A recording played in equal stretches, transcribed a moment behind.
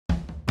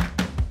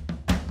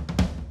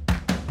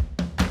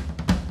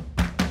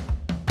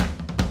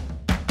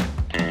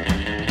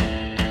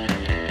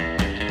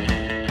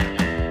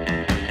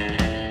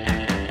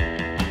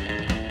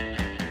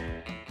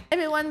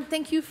everyone.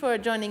 Thank you for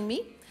joining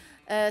me.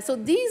 So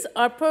these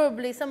are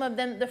probably some of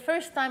them the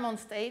first time on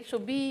stage, so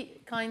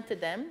be kind to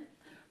them.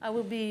 I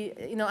will be,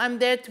 I'm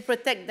there to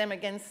protect them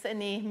against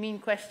any mean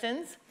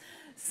questions.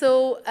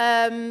 So,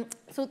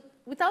 so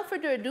without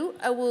further ado,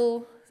 I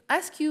will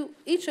ask you,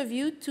 each of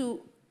you,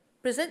 to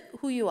present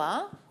who you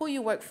are, who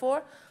you work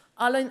for,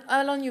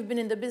 how long you've been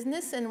in the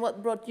business, and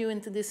what brought you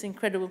into this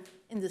incredible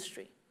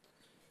industry.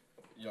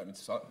 You like me to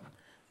start?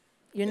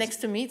 You're next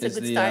to me, it's a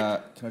good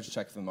start. Can I just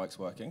check if the mic's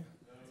working?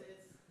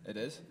 It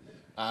is.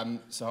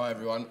 So hi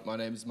everyone, my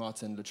name is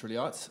Martin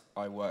Letriellart.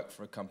 I work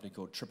for a company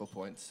called Triple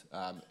Point.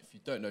 If you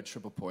don't know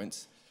Triple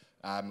Point,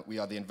 we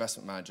are the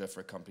investment manager for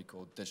a company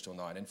called Digital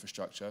 9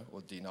 Infrastructure,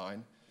 or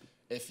D9.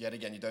 If yet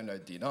again you don't know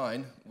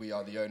D9, we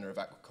are the owner of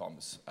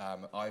Equicoms.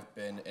 I've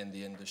been in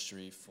the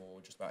industry for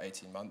just about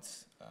 18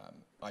 months.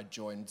 I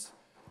joined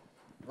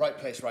right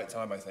place, right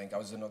time, I think. I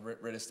was in the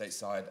real estate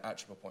side at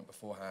Triple Point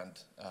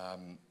beforehand.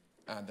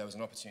 And there was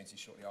an opportunity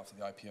shortly after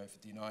the IPO for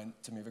D9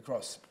 to move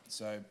across.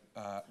 So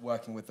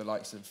working with the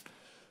likes of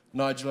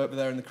Nigel over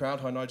there in the crowd.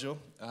 Hi, Nigel.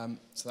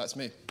 So that's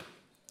me.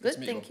 Good,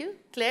 thank you.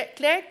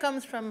 Claire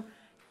comes from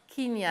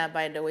Kenya,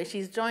 by the way.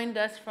 She's joined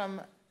us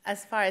from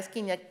as far as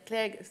Kenya.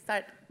 Claire,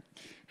 start.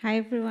 Hi,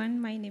 everyone.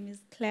 My name is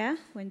Claire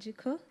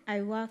Wanjiku.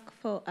 I work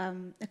for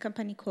a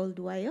company called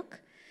WIOCC.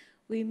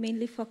 We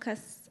mainly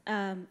focus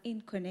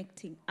in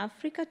connecting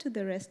Africa to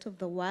the rest of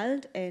the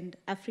world and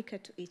Africa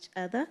to each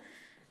other.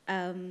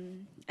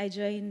 I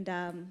joined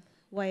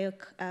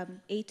WIOCC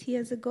 8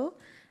 years ago,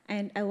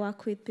 and I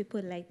work with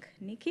people like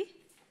Nikki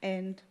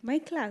and my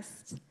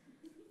class.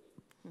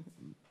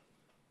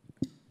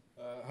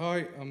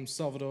 Hi, I'm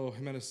Salvador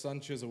Jimenez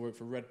Sanchez. I work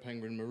for Red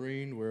Penguin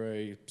Marine. We're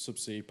a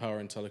subsea power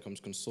and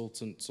telecoms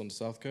consultant on the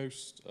South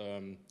Coast.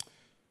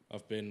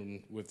 I've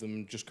been with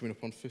them just coming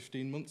up on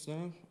 15 months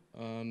now,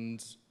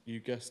 and you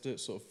guessed it,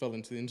 sort of fell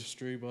into the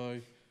industry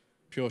by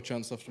pure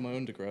chance after my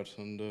undergrad,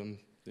 and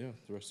yeah,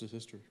 the rest is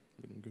history.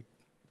 Good.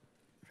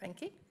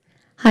 Frankie?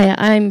 Hi,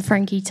 I'm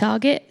Frankie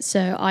Targett.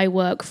 So I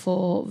work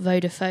for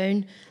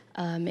Vodafone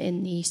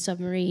in the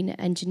submarine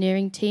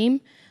engineering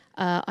team.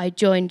 I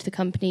joined the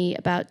company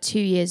about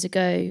 2 years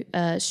ago,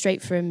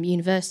 straight from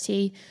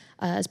university,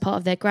 as part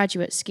of their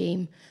graduate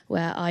scheme,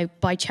 where I,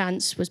 by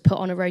chance, was put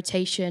on a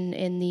rotation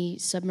in the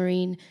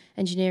submarine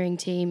engineering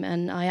team,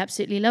 and I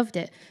absolutely loved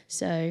it.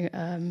 So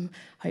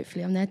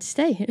hopefully I'm there to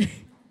stay.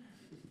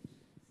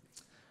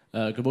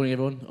 Good morning,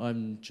 everyone.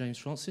 I'm James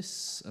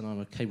Francis, and I'm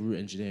a cable route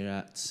engineer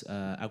at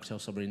Alcatel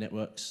Submarine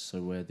Networks.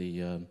 So we're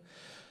the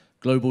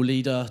global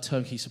leader,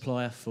 turnkey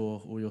supplier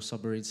for all your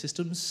submarine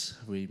systems.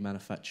 We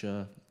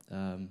manufacture,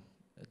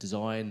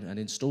 design, and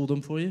install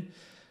them for you.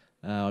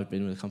 I've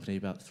been with the company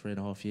about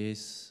 3.5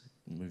 years,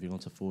 moving on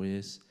to 4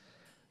 years.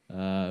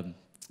 And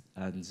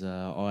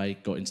I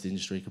got into the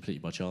industry completely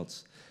by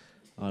chance.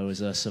 I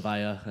was a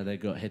surveyor and then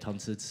got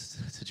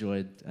headhunted to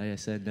join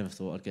ASN. Never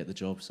thought I'd get the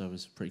job, so I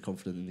was pretty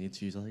confident in the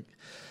interviews, I think.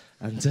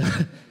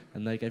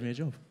 And they gave me a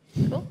job.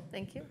 Cool,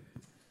 thank you.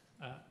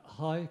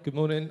 Hi, good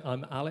morning.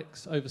 I'm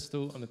Alex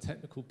Overstall. I'm a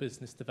technical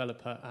business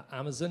developer at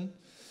Amazon.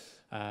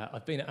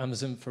 I've been at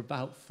Amazon for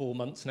about 4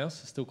 months now,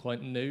 so still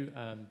quite new,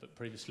 but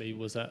previously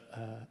was at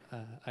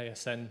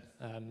ASN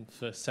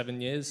for 7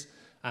 years.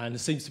 And there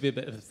seems to be a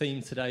bit of a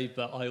theme today,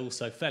 but I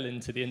also fell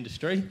into the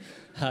industry.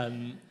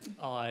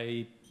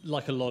 I,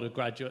 like a lot of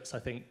graduates, I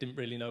think, didn't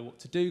really know what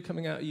to do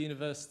coming out of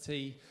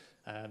university.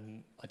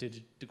 I did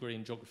a degree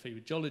in geography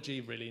with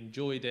geology, really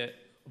enjoyed it.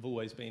 I've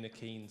always been a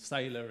keen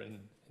sailor and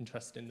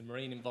interested in the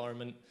marine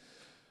environment.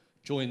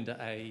 Joined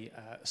a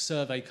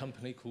survey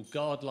company called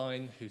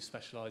Guardline, who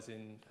specialise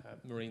in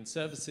marine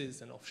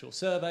services and offshore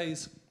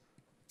surveys.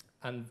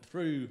 And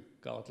through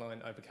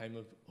Guardline, I became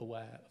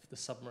aware of the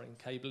submarine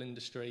cable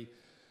industry,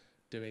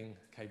 doing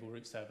cable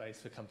route surveys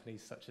for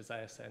companies such as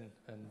ASN,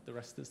 and the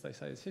rest, as they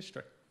say, is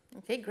history.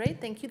 Okay, great,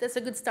 thank you. That's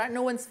a good start.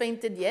 No one's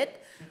fainted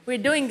yet. We're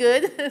doing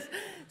good.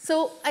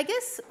 So I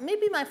guess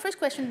maybe my first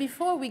question,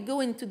 before we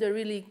go into the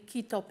really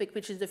key topic,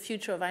 which is the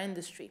future of our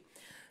industry.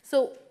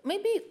 So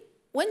maybe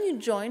when you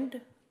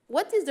joined,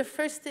 what is the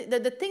first thing,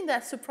 the thing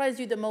that surprised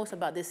you the most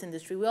about this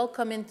industry? We all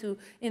come into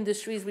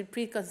industries with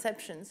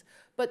preconceptions,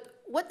 but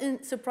what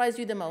surprised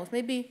you the most?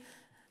 Maybe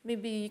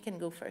you can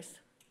go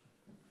first.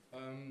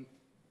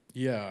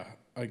 Yeah,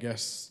 I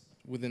guess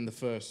within the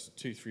first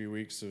 2-3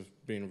 weeks of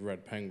being with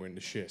Red Penguin,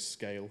 the sheer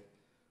scale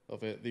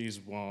of it, these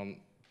weren't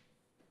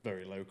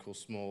very local,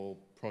 small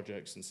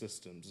projects and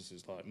systems. This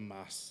is like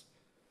mass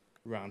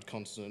round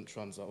continent,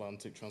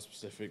 transatlantic,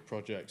 trans-Pacific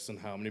projects, and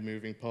how many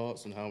moving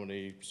parts and how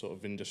many sort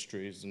of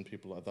industries and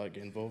people like that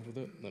get involved with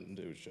it. And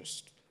it was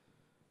just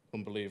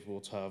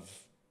unbelievable to have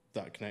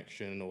that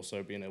connection, and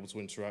also being able to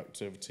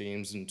interact over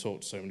teams and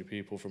talk to so many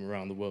people from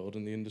around the world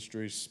in the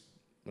industries.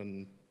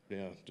 And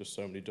yeah, just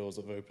so many doors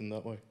have opened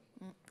that way.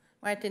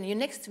 Martin, you're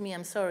next to me,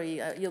 I'm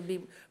sorry. You'll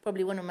be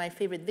probably one of my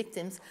favorite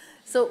victims.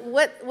 So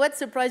what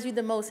surprised you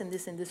the most in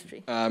this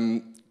industry?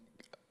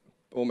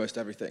 Almost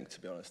everything, to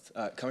be honest.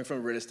 Coming from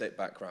a real estate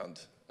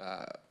background,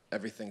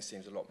 everything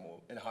seems a lot more,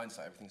 in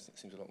hindsight, everything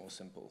seems a lot more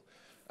simple.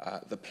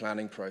 the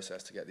planning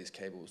process to get these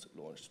cables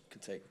launched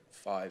can take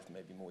 5,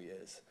 maybe more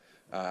years.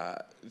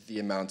 The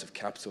amount of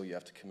capital you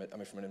have to commit, I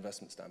mean, from an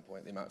investment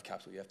standpoint, the amount of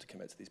capital you have to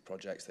commit to these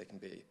projects, they can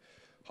be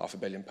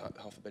 $500 million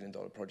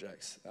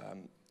projects.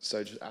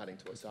 So just adding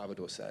to what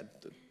Salvador said,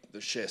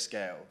 the sheer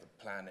scale, the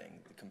planning,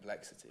 the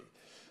complexity,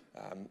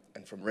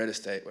 and from real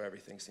estate where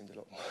everything seemed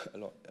a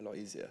lot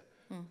easier.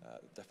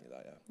 Definitely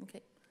that, yeah.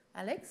 Okay,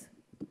 Alex?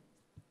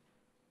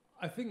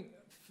 I think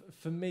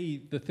for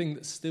me, the thing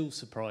that still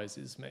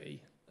surprises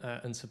me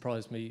and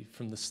surprised me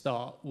from the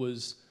start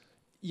was,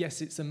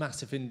 yes, it's a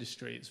massive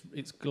industry,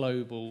 it's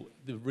global,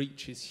 the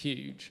reach is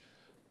huge,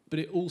 but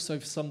it also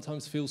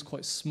sometimes feels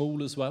quite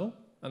small as well.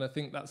 And I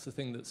think that's the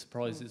thing that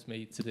surprises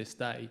me to this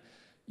day.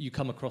 You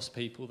come across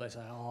people, they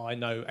say, oh, I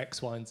know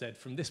X, Y, and Z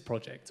from this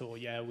project, or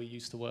yeah, we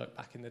used to work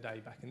back in the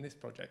day, back in this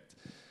project.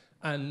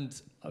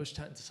 And I was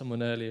chatting to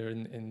someone earlier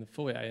in the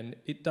foyer, and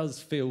it does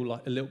feel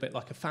like a little bit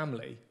like a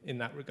family in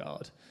that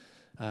regard.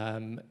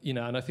 You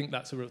know, and I think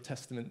that's a real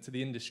testament to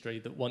the industry,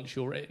 that once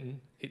you're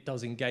in, it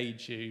does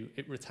engage you,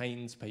 it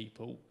retains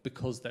people,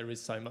 because there is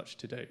so much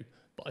to do.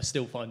 But I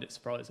still find it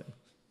surprising.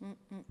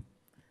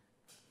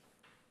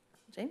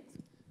 James?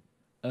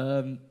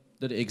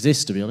 That it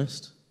exists, to be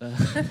honest.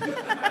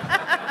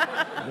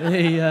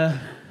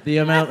 The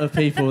amount of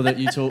people that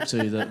you talk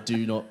to that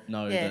do not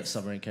know that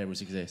submarine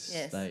cables exist.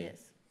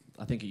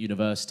 I think at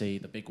university,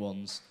 the big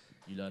ones,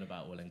 you learn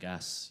about oil and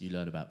gas, you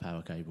learn about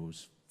power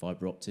cables,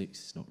 fibre optics,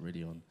 it's not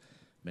really on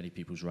many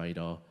people's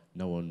radar.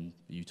 No one,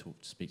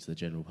 speak to the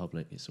general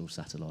public, it's all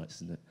satellites,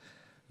 isn't it?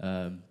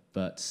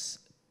 But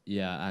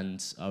yeah,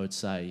 and I would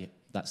say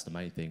that's the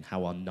main thing,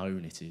 how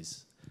unknown it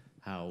is,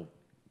 how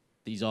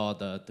these are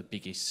the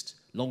biggest,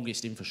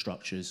 longest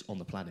infrastructures on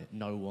the planet.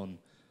 No one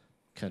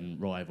can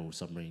rival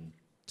submarine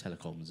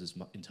telecoms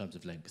in terms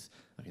of length.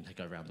 I mean, they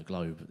go around the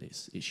globe,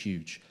 it's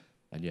huge,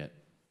 and yet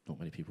not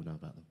many people know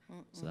about them.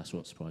 So that's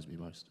what surprised me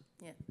most.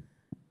 Yeah.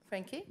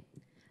 Frankie?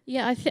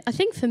 Yeah, I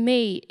think for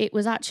me, it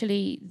was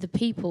actually the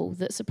people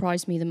that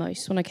surprised me the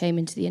most when I came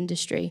into the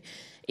industry.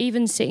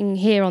 Even sitting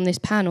here on this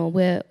panel,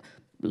 we're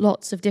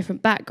lots of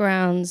different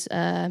backgrounds,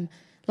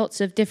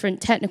 lots of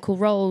different technical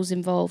roles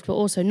involved, but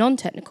also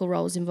non-technical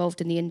roles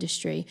involved in the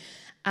industry.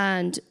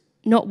 And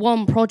not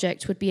one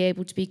project would be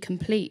able to be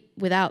complete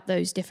without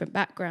those different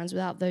backgrounds,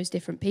 without those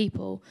different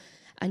people,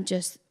 and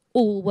just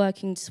all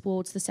working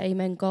towards the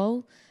same end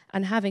goal.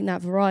 And having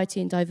that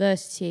variety and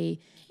diversity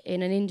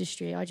in an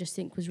industry, I just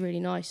think was really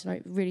nice, and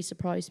it really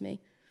surprised me.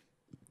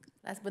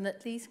 Last but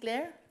not least,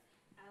 Claire?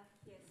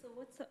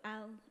 So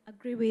I'll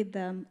agree with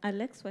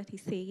Alex, what he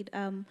said.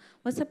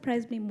 What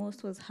surprised me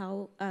most was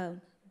how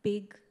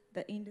big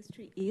the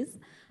industry is,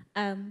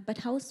 but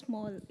how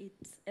small it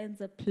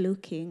ends up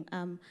looking.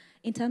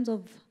 In terms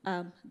of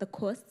the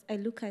costs, I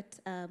look at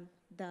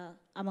the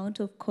amount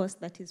of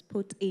cost that is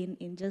put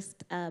in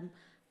just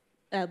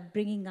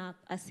bringing up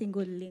a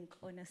single link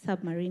on a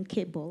submarine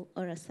cable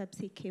or a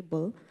subsea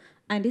cable,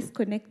 and it's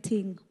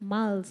connecting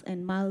miles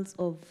and miles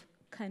of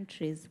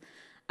countries.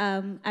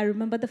 I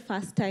remember the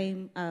first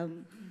time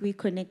we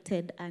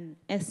connected an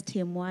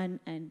STM1,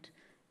 and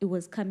it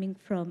was coming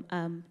from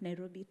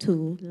Nairobi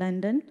to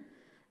London,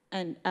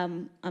 and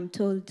I'm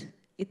told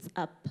it's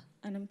up,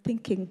 and I'm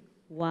thinking,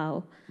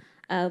 wow.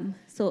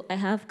 So I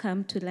have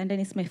come to London.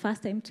 It's my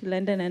first time to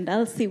London, and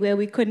I'll see where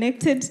we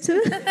connected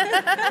to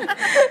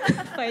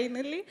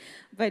finally.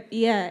 But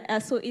yeah,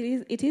 so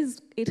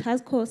it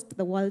has caused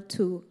the world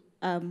to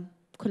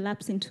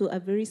collapse into a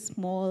very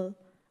small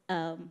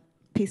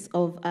piece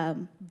of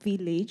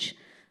village.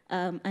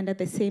 And at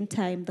the same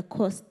time, the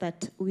cost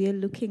that we are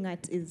looking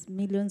at is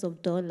millions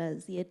of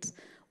dollars. Yet,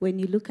 when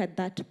you look at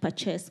that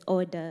purchase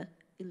order,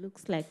 it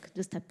looks like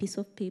just a piece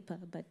of paper,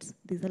 but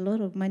there's a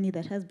lot of money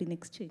that has been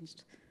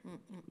exchanged.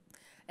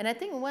 And I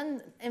think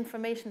one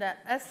information that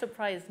has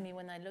surprised me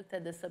when I looked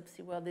at the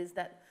subsea world is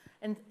that,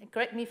 and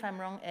correct me if I'm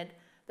wrong, Ed,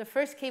 the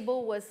first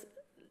cable was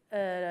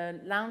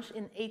launched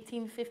in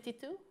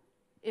 1852.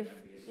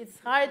 It's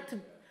hard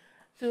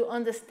to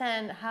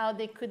understand how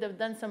they could have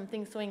done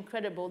something so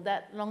incredible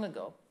that long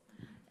ago.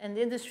 And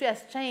the industry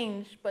has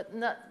changed, but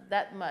not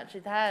that much.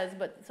 It has,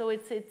 but so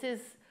it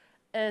is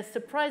a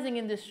surprising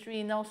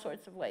industry in all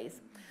sorts of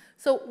ways.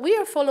 So we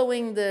are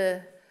following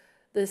the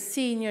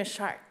senior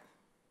shark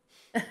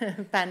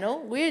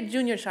panel. We're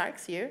junior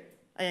sharks here.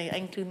 I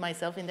include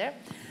myself in there.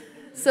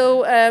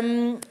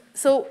 So,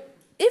 so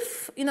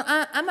if,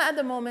 I'm at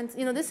the moment,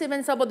 this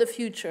event is about the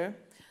future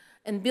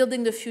and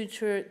building the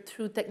future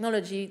through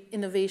technology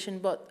innovation,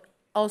 but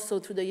also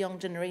through the young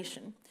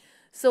generation.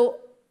 So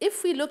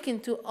if we look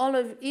into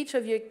each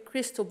of your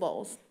crystal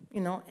balls,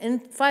 in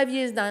 5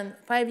 years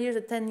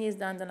or 10 years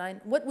down the line,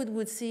 what would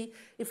we see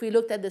if we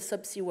looked at the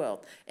subsea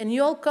world? And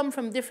you all come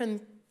from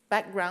different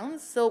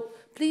backgrounds, so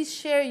please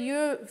share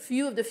your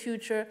view of the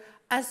future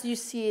as you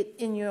see it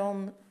in your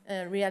own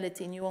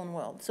reality, in your own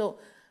world. So,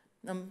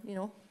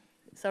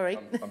 sorry.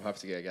 I'm happy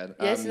to go again.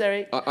 Yes,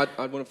 sorry. I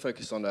want to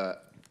focus on a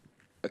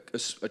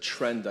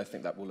trend, I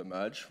think, that will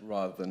emerge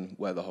rather than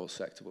where the whole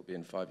sector will be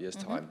in 5 years'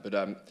 time. But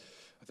I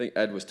think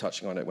Ed was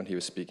touching on it when he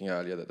was speaking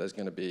earlier, that there's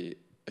going to be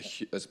a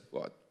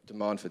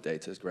demand for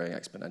data is growing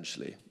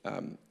exponentially,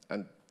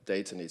 and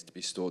data needs to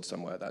be stored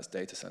somewhere. That's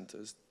data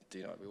centers.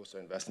 We also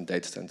invest in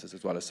data centers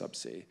as well as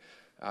Subsea.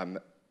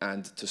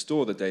 And to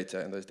store the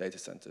data in those data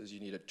centers, you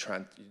need to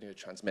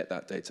transmit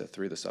that data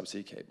through the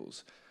Subsea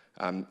cables.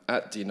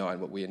 At D9,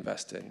 what we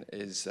invest in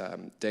is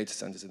data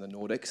centers in the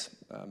Nordics,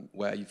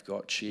 where you've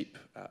got cheap,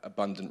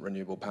 abundant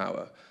renewable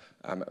power.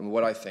 And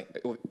what I think,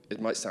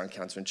 it might sound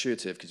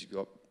counterintuitive because you've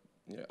got,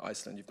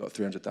 Iceland, you've got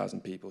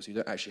 300,000 people, so you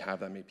don't actually have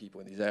that many people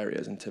in these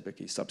areas, and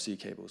typically Subsea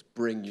cables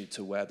bring you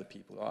to where the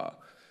people are.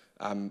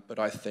 But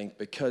I think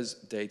because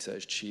data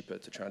is cheaper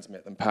to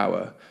transmit than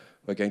power,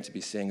 we're going to be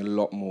seeing a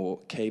lot more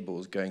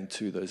cables going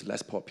to those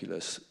less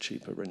populous,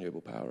 cheaper renewable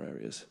power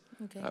areas.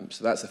 Okay.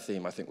 So that's a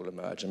theme I think will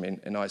emerge. I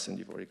mean, in Iceland,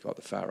 you've already got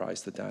the Fair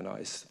Ice, the Dan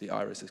Ice, the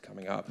Iris is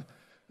coming up.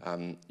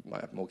 You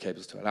might have more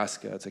cables to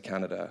Alaska, to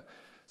Canada.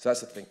 So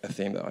that's a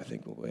theme that I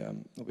think will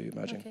be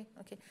emerging. Okay,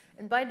 okay.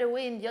 And by the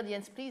way, in the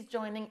audience, please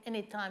join in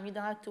anytime. You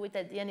don't have to wait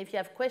at the end. If you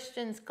have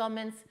questions,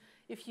 comments,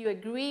 if you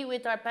agree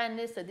with our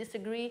panelists or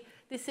disagree,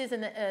 this is a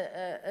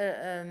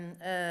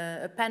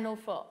panel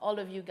for all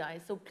of you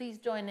guys. So please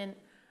join in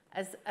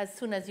as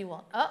soon as you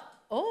want.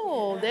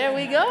 Oh, there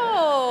we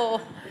go.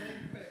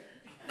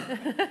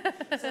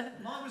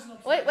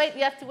 Wait,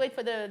 you have to wait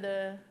for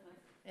the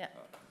yeah.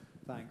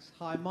 Thanks.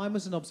 Hi, mine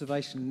was an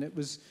observation. It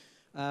was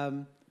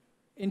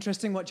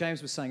interesting what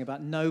James was saying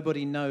about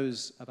nobody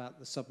knows about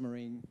the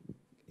submarine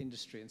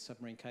industry and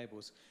submarine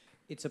cables.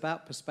 It's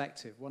about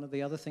perspective. One of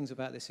the other things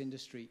about this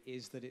industry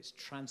is that it's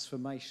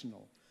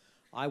transformational.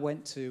 I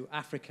went to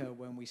Africa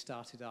when we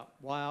started up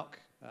WIOCC,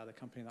 the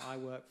company that I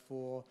work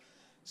for.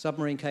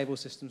 Submarine cable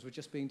systems were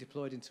just being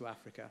deployed into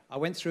Africa. I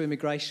went through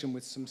immigration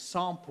with some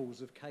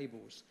samples of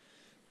cables.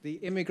 The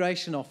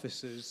immigration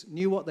officers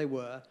knew what they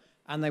were,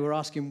 and they were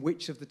asking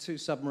which of the 2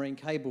 submarine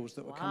cables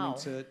that were coming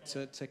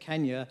to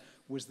Kenya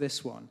was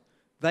this one.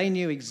 They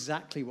knew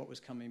exactly what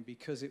was coming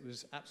because it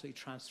was absolutely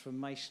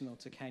transformational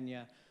to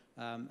Kenya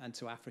and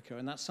to Africa.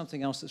 And that's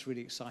something else that's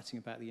really exciting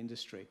about the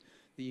industry,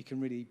 that you can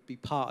really be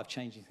part of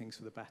changing things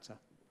for the better.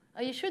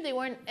 Are you sure they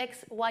weren't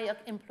ex-WIOCC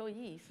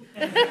employees?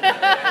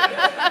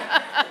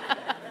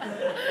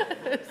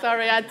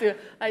 Sorry,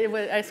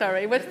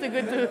 sorry, it was too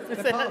good to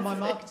say. They're part of my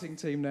marketing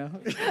team now.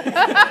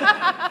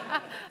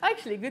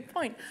 Actually, good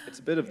point. It's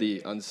a bit of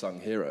the unsung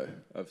hero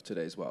of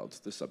today's world,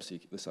 the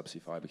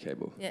subsea fiber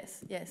cable.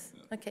 Yes, yes.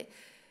 Yeah. Okay.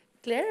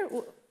 Claire,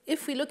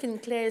 if we look in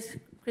Claire's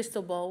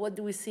crystal ball, what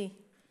do we see?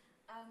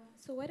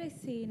 So what I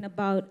see in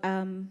about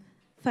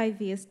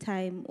 5 years'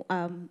 time,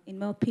 in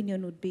my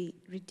opinion, would be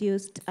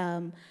reduced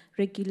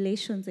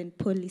regulations and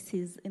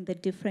policies in the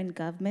different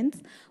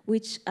governments,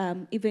 which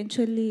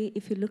eventually,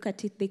 if you look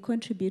at it, they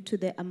contribute to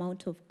the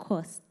amount of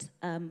cost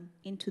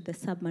into the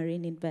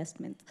submarine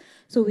investments.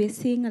 So we're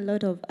seeing a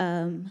lot of,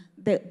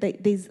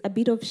 there's a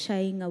bit of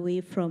shying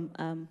away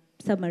from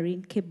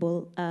submarine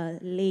cable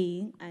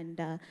laying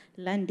and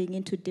landing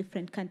into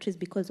different countries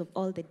because of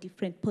all the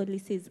different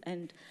policies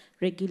and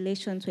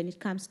regulations when it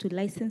comes to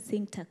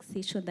licensing,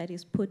 taxation that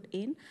is put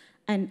in,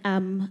 and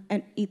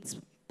it's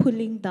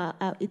pulling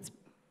it's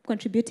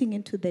contributing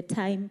into the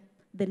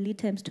lead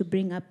times to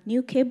bring up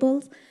new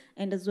cables,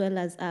 and as well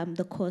as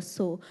the cost.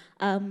 So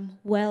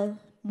while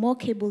more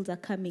cables are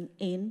coming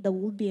in, there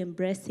will be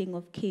embracing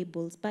of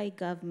cables by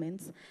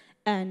governments.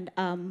 And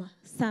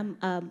some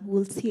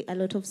will see a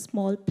lot of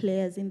small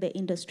players in the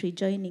industry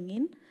joining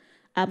in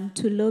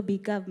to lobby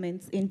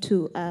governments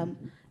into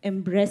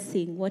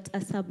embracing what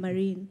a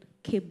submarine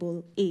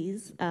cable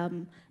is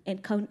and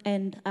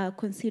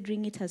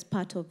considering it as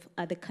part of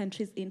the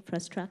country's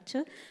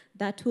infrastructure.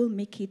 That will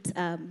make it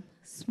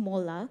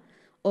smaller,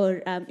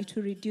 or it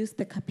will reduce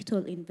the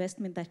capital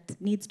investment that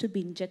needs to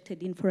be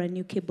injected in for a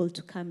new cable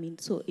to come in.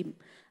 So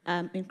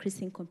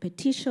increasing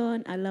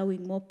competition,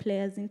 allowing more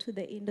players into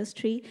the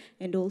industry,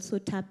 and also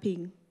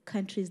tapping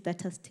countries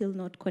that are still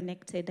not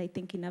connected. I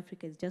think in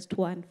Africa it's just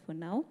one for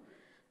now,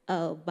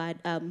 but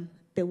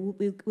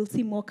we'll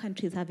see more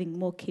countries having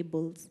more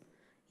cables.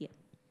 Yeah.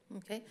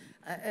 Okay.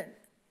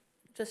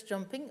 Just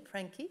jumping,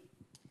 Frankie?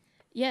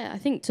 Yeah, I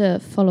think to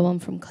follow on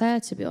from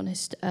Claire, to be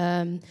honest,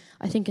 I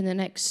think in the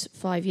next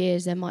 5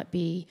 years there might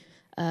be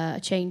a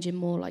change in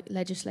more like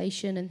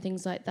legislation and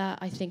things like that.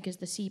 I think as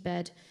the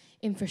seabed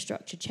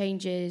infrastructure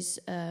changes,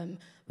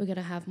 we're going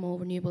to have more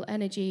renewable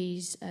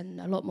energies and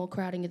a lot more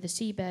crowding of the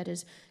seabed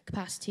as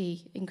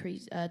capacity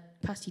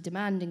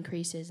demand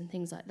increases and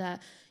things like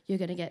that. You're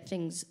going to get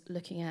things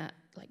looking at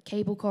like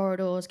cable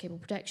corridors, cable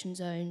protection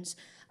zones,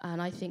 and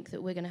I think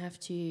that we're going to have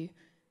to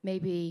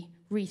maybe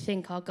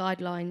rethink our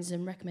guidelines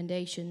and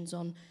recommendations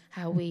on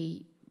how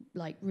we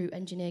like route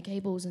engineer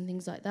cables and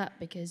things like that,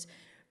 because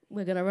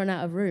we're going to run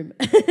out of room.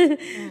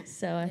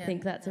 So I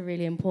think that's a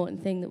really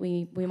important thing that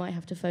we might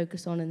have to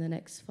focus on in the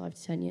next 5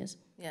 to 10 years.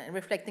 Yeah, and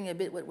reflecting a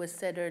bit what was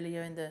said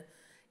earlier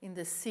in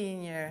the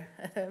senior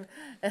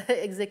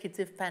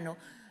executive panel.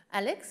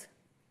 Alex?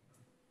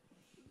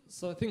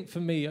 So I think for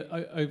me,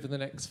 over the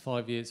next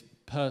 5 years,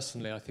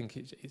 personally, I think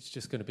it's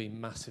just going to be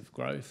massive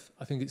growth.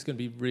 I think it's going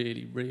to be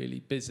really, really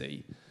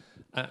busy.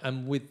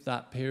 And with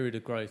that period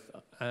of growth,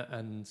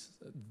 and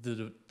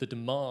the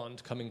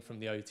demand coming from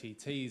the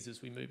OTTs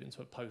as we move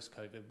into a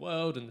post-COVID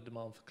world and the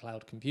demand for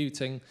cloud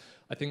computing,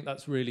 I think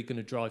that's really going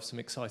to drive some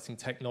exciting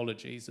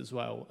technologies as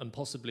well, and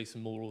possibly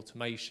some more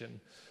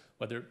automation,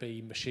 whether it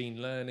be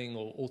machine learning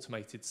or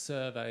automated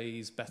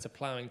surveys, better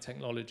ploughing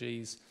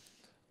technologies.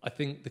 I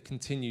think the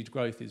continued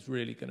growth is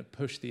really going to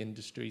push the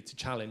industry to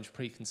challenge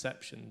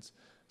preconceptions.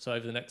 So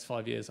over the next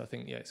 5 years, I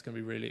think, yeah, it's going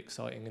to be really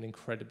exciting and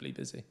incredibly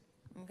busy.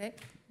 Okay,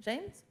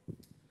 James?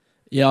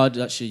 Yeah, I'd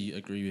actually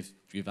agree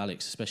with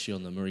Alex, especially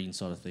on the marine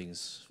side of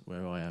things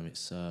where I am.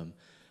 It's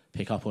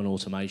pick up on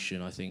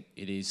automation. I think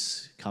it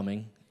is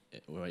coming.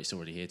 Well, it's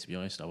already here, to be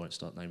honest. I won't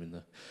start naming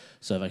the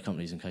survey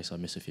companies in case I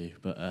miss a few.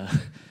 But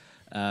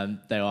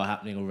they are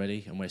happening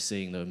already, and we're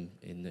seeing them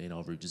in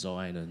our route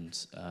design and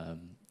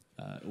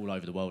all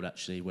over the world,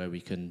 actually, where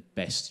we can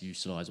best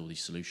utilise all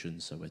these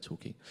solutions. So we're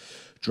talking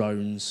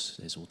drones,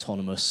 there's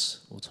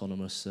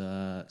autonomous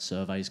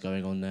surveys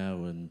going on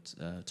now, and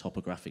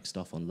topographic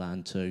stuff on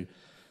land too.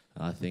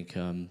 I think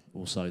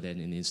also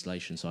then in the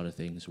installation side of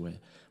things,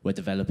 we're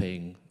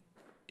developing,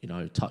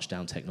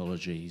 touchdown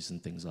technologies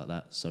and things like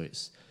that. So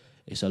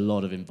it's a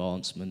lot of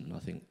advancement, and I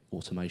think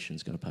automation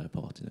is going to play a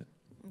part in it.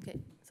 Okay,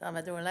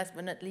 Salvador, last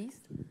but not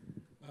least.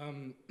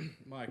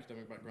 My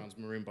academic background's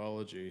marine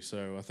biology,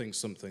 so I think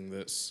something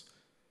that's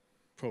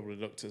probably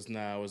looked at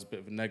now as a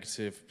bit of a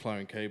negative,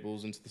 ploughing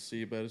cables into the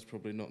seabed is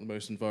probably not the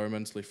most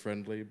environmentally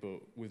friendly,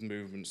 but with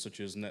movements such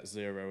as net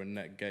zero and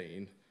net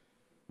gain,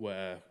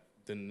 where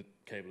the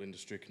cable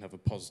industry can have a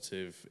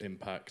positive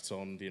impact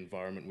on the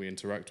environment we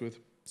interact with.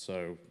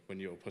 So when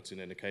you're putting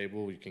in a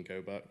cable, you can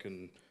go back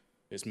and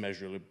it's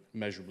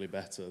measurably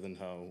better than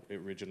how it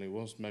originally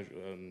was,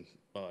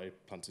 by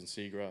planting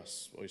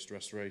seagrass, oyster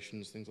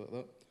restorations, things like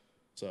that.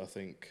 So I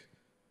think,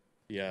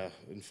 yeah,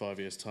 in 5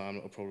 years' time,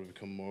 it'll probably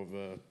become more of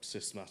a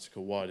systematic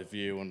or wider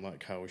view on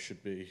like how we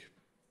should be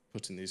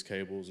putting these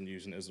cables and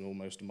using it as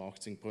almost a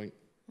marketing point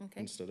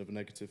instead of a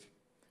negative.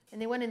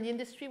 Anyone in the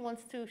industry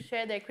wants to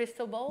share their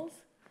crystal balls?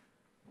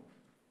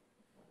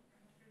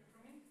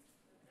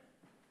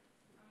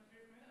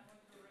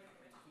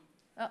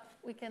 Oh,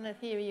 we cannot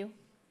hear you.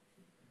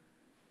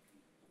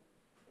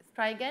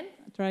 Try again?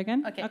 Try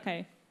again?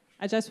 Okay.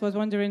 I just was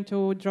wondering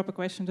to drop a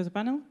question to the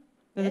panel.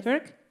 Does Yes. it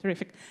work?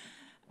 Terrific.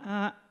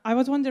 I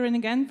was wondering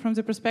again from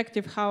the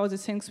perspective how the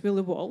things will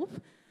evolve.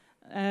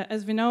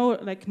 As we know,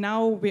 like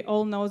now we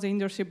all know the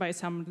industry by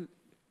some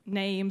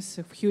names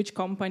of huge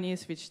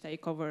companies which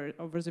take over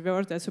the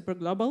world, they're super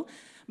global.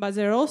 But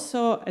there's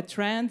also a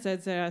trend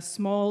that there are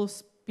small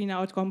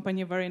spin-out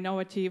company, very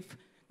innovative,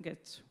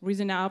 get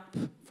risen up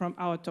from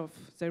out of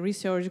the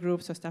research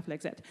groups or stuff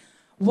like that.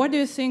 What do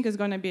you think is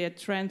going to be a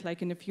trend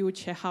like in the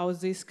future, how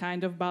this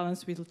kind of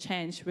balance will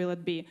change? Will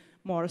it be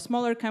more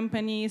smaller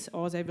companies,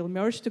 or they will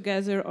merge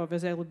together, or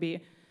they will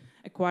be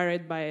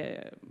acquired by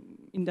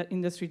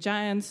industry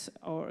giants,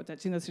 or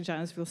that industry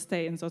giants will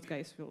stay and those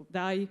guys will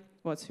die?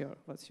 What's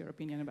your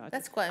opinion about it?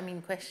 That's quite a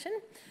mean question.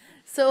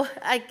 So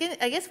I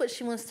guess what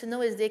she wants to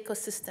know is the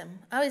ecosystem.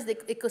 How is the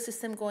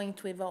ecosystem going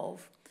to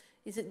evolve?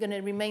 Is it going to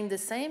remain the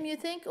same, you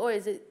think, or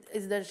is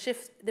there a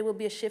shift? There will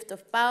be a shift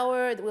of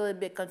power. Will it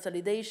be a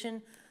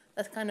consolidation?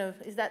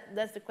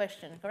 That's the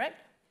question,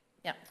 correct?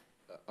 Yeah.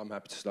 I'm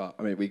happy to start.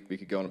 I mean, we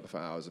could go on for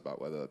hours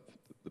about whether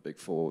the big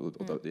four or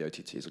the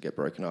OTTs will get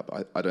broken up.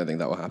 I don't think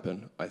that will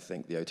happen. I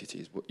think the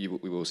OTTs,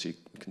 we will see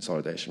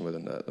consolidation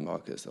within the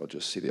markets. They'll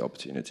just see the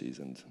opportunities,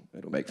 and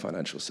it'll make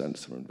financial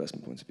sense from an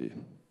investment point of view.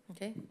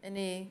 Okay.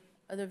 Any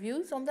other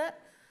views on that?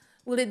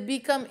 Will it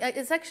become?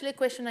 It's actually a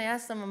question I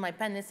asked some of my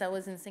panelists. I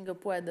was in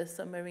Singapore at the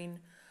Submarine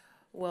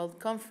World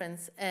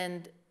Conference,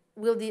 and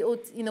will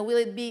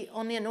it be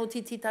only an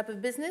OTT type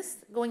of business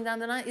going down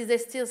the line? Is there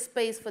still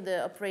space for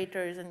the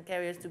operators and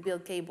carriers to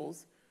build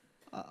cables?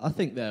 I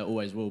think there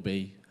always will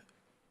be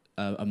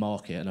a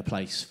market and a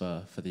place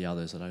for the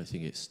others. I don't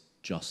think it's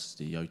just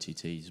the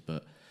OTTs,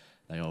 but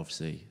they are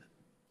obviously,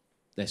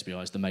 let's be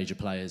honest, the major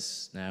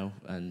players now,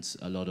 and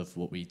a lot of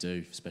what we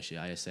do, especially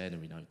ASN,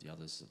 and we know the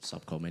others,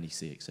 Subcom,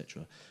 NEC,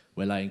 etc.,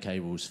 we're laying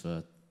cables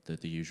for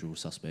the usual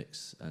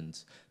suspects,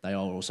 and they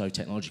are also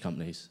technology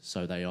companies,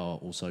 so they are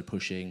also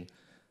pushing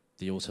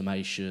the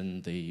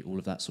automation, all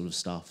of that sort of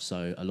stuff.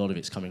 So a lot of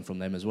it's coming from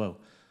them as well.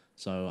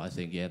 So I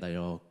think, yeah, they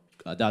are.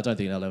 I don't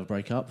think they'll ever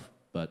break up,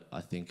 but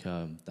I think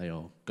they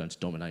are going to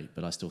dominate.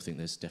 But I still think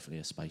there's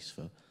definitely a space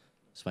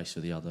for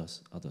the other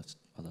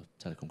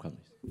telecom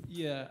companies.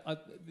 Yeah,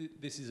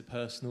 this is a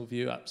personal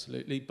view,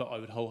 absolutely, but I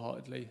would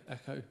wholeheartedly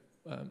echo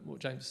what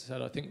James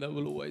said. I think there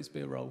will always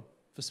be a role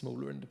for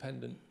smaller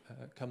independent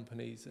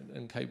companies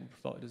and cable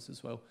providers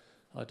as well.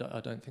 I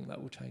don't think that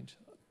will change.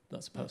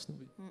 That's a personal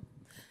view.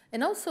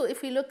 And also,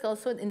 if we look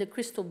also in the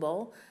crystal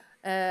ball,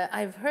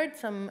 I've heard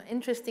some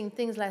interesting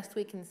things last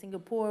week in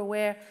Singapore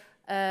where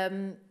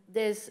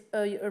there's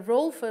a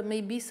role for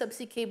maybe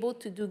subsea cable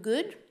to do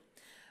good,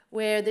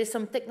 where there's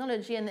some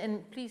technology,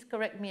 and please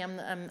correct me, I'm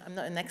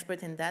not an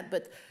expert in that,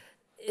 but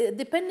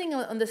depending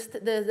on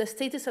the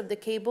status of the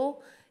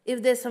cable,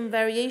 if there's some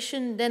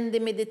variation, then they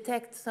may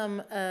detect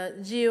some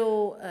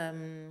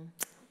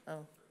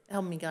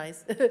help me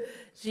guys,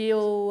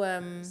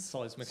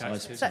 seismic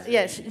activities.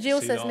 Yes,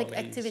 geoseismic Tsunamis,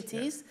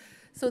 activities. yeah.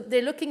 So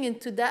they're looking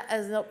into that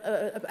as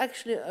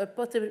actually a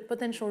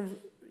potential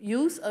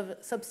use of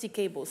subsea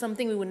cable,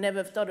 something we would never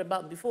have thought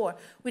about before,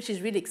 which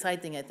is really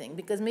exciting, I think,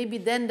 because maybe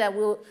then that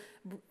will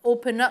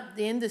open up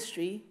the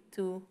industry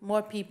to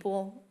more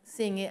people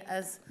seeing it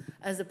as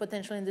a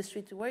potential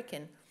industry to work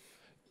in.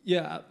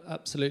 Yeah,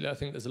 absolutely. I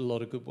think there's a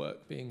lot of good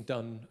work being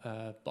done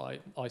by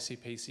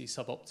ICPC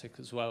Suboptic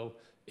as well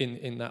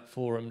in that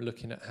forum,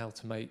 looking at how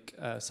to make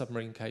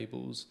submarine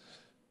cables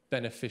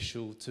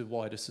beneficial to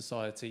wider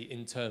society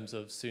in terms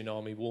of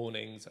tsunami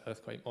warnings,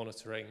 earthquake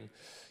monitoring,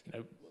 you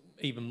know,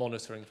 even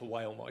monitoring for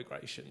whale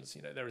migrations.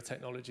 You know, there are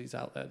technologies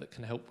out there that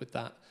can help with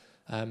that.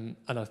 And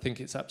I think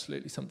it's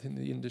absolutely something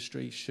the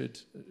industry should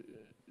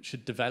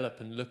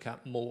develop and look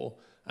at more.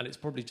 And it's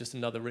probably just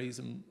another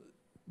reason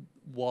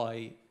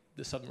why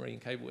the submarine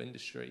cable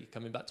industry,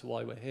 coming back to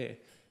why we're here,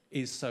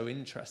 is so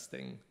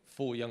interesting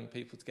for young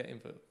people to get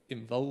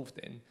involved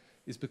in,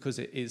 is because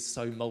it is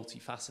so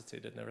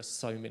multifaceted and there are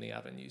so many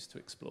avenues to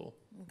explore.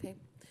 Okay.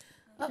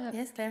 Oh,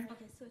 yes, Claire.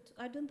 Okay, so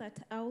to add on that,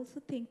 I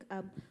also think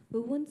we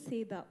won't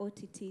say that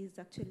OTT is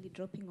actually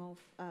dropping off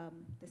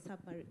the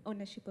submarine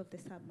ownership of the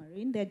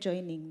submarine. They're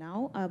joining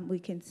now. We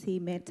can see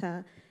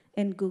Meta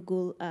and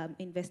Google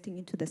investing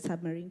into the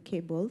submarine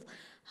cables.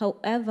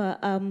 However,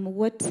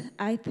 what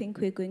I think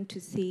we're going to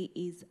see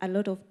is a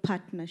lot of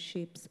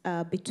partnerships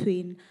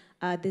between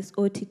these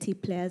OTT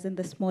players and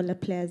the smaller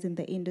players in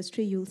the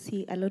industry. You'll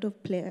see a lot of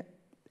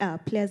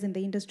players in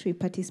the industry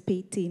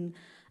participate in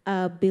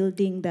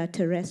building the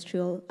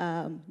terrestrial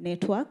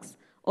networks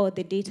or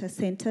the data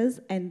centers,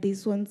 and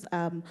these ones,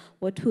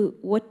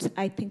 what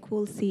I think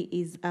we'll see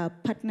is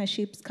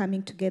partnerships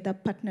coming together,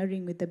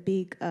 partnering with the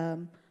big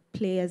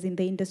players in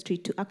the industry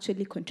to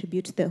actually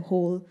contribute to the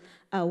whole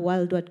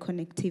worldwide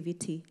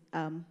connectivity,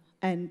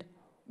 and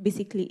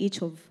basically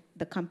each of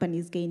the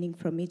companies gaining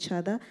from each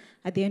other.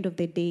 At the end of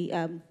the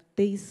day,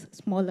 these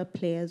smaller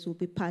players will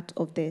be part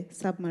of the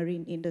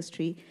submarine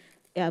industry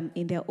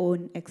in their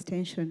own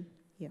extension.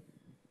 Yeah.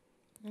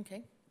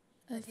 Okay.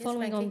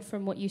 Following on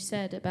from what you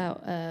said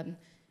about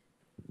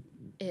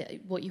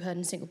what you heard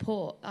in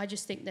Singapore, I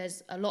just think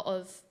there's a lot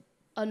of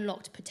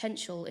unlocked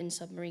potential in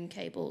submarine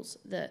cables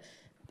that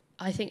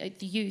I think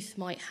the youth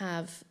might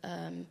have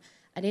an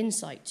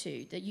insight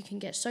to, that you can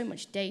get so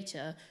much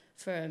data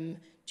from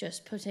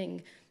just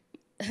putting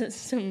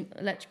some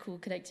electrical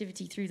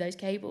connectivity through those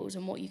cables,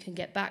 and what you can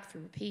get back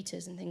through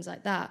repeaters and things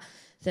like that,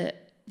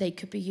 that they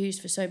could be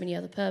used for so many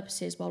other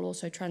purposes while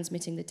also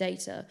transmitting the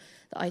data,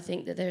 that I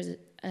think that there's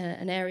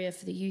an area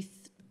for the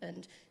youth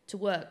and to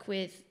work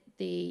with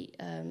the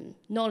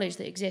knowledge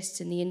that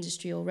exists in the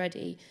industry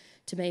already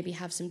to maybe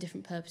have some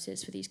different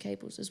purposes for these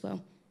cables as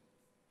well.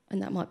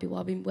 And that might be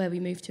where we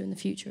move to in the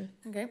future.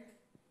 Okay.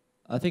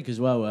 I think as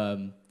well,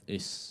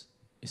 it's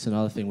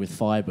another thing with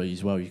fibre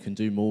as well. You can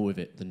do more with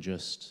it than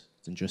just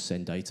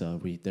send data.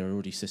 There are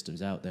already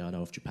systems out there. I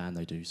know of Japan,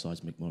 they do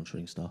seismic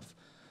monitoring stuff.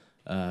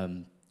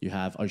 You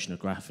have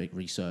oceanographic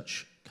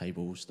research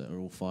cables that are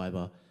all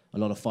fibre. A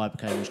lot of fibre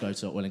cables go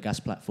to oil and gas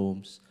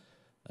platforms.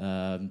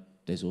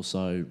 There's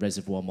also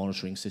reservoir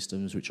monitoring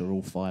systems, which are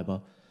all fibre.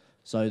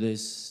 So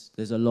there's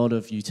a lot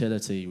of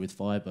utility with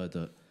fibre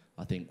that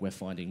I think we're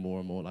finding more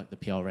and more, like the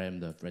PRM,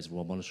 the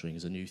reservoir monitoring,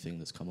 is a new thing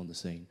that's come on the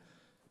scene.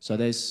 So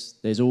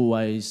there's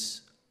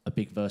always a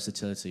big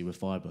versatility with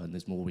fibre, and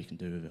there's more we can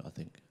do with it, I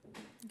think.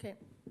 Okay.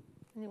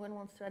 Anyone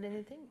wants to add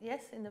anything?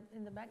 Yes, in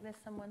the back, there's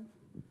someone.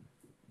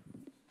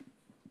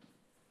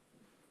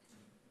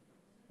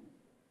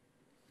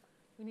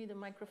 We need a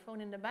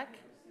microphone in the back.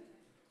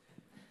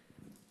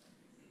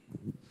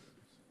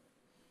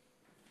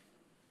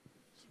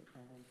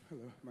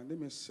 Hello, my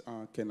name is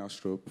Ken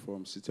Astrop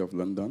from City of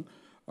London.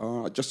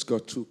 I just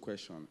got two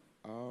questions.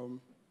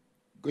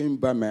 Going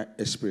by my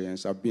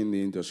experience, I've been in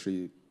the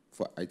industry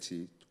for IT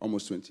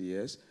almost 20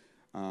 years.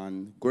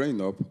 And growing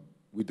up,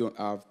 we don't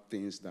have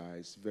things that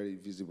is very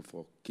visible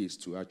for kids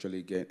to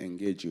actually get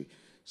engaged with.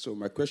 So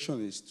my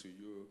question is to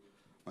you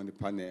on the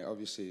panel.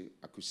 Obviously,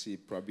 I could see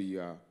probably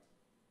you are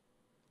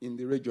in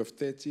the range of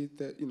 30,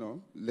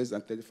 less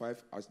than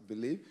 35, I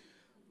believe.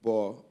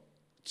 But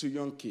to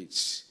young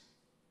kids,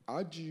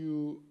 how do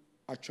you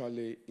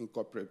actually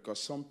incorporate?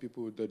 Because some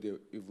people don't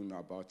even know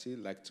about it.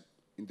 Like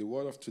in the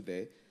world of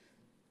today,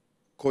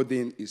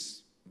 coding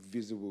is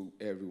visible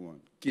to everyone.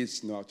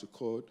 Kids know how to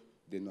code,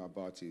 they know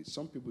about it.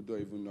 Some people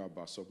don't even know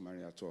about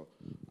submarine at all.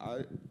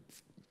 I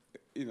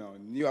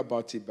knew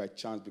about it by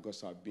chance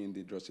because I've been in the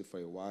industry for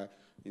a while,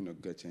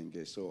 getting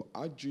engaged. So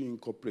how do you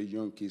incorporate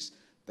young kids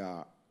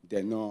that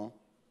they're not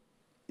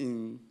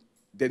into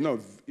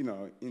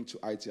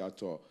IT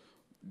at all?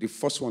 The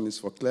first one is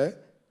for Claire.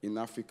 In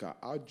Africa,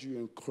 how do you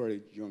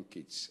encourage young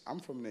kids? I'm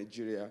from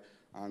Nigeria,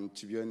 and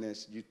to be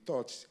honest, you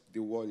thought the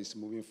world is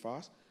moving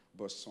fast,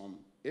 but some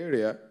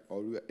area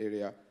or rural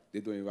area, they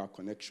don't even have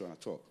connection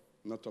at all.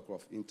 Not talk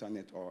of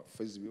internet or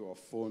Facebook or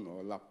phone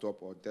or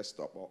laptop or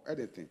desktop or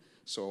anything.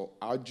 So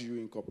how do you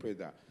incorporate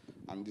that?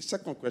 And the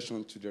second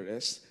question to the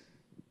rest,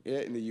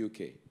 here in the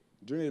UK,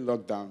 During the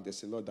lockdown,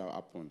 there's a lot that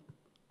happened.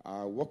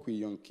 I work with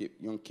young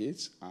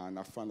kids, and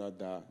I found out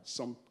that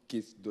some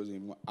kids don't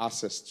even have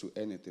access to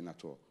anything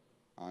at all.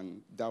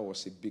 And that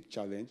was a big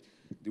challenge.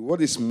 The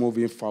world is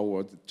moving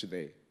forward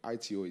today.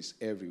 ITO is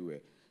everywhere.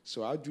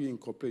 So how do you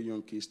incorporate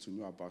young kids to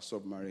know about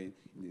submarine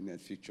in the near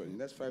future? In the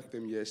next 5,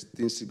 10 years,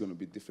 things are going to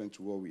be different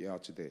to what we are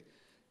today.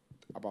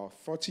 About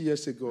 40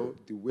 years ago,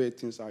 the way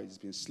things are, it's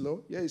been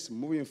slow. Yeah, it's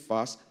moving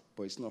fast,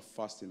 but it's not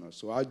fast enough.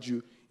 So how do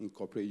you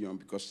incorporate young?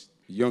 Because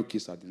young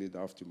kids are the leader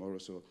of tomorrow.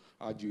 So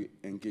how do you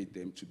engage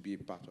them to be a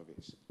part of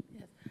it?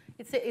 Yes.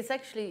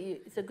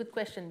 It's a good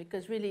question,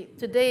 because really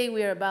today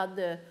we're about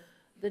the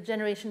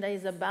generation that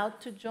is about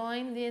to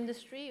join the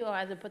industry or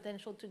has the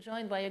potential to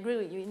join. But I agree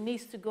with you, it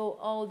needs to go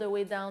all the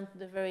way down to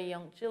the very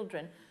young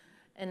children.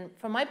 And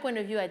from my point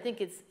of view, I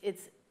think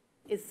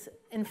it's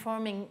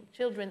informing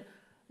children,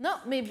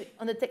 not maybe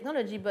on the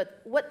technology,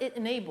 but what it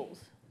enables.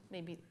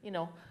 Maybe, you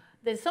know,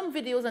 there's some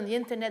videos on the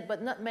internet,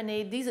 but not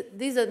many.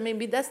 These are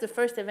maybe, that's the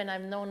first event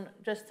I've known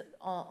just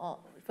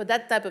for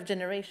that type of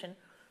generation.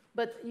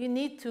 But you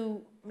need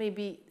to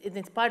maybe,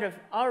 it's part of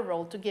our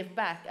role to give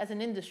back as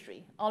an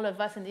industry. All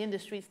of us in the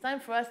industry, it's time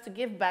for us to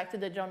give back to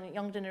the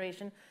young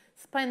generation,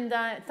 spend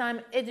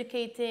time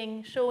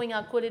educating, showing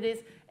how cool it is,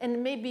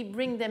 and maybe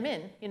bring them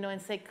in, you know,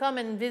 and say, come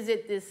and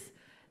visit this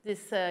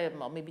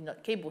well, maybe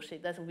not cable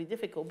shade, that would be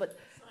difficult, but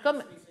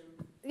come,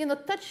 you know,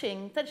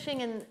 touching,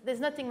 and there's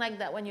nothing like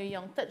that when you're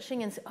young,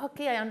 touching and say,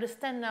 okay, I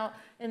understand now,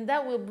 and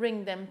that will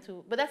bring them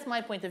to, but that's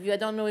my point of view. I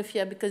don't know if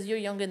because you're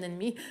younger than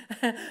me,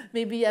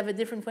 maybe you have a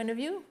different point of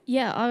view?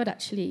 Yeah, I would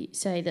actually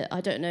say that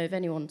I don't know if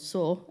anyone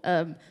saw,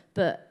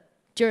 but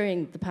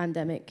during the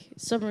pandemic,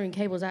 submarine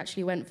cables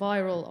actually went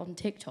viral on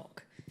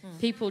TikTok.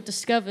 People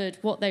discovered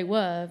what they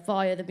were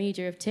via the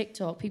media of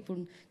TikTok.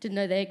 People didn't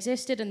know they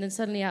existed, and then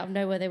suddenly out of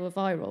nowhere they were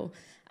viral.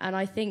 And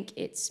I think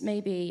it's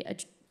maybe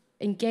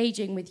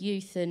engaging with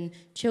youth and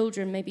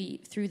children maybe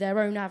through their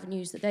own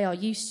avenues that they are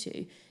used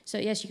to. So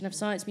yes, you can have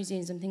science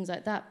museums and things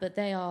like that, but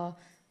they are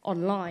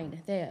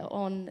online. They are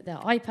on their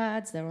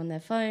iPads, they're on their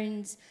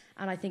phones,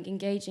 and I think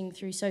engaging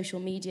through social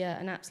media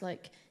and apps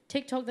like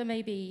TikTok that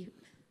maybe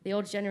the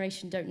older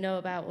generation don't know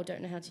about or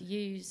don't know how to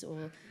use,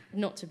 or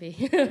not to be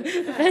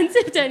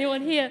offensive to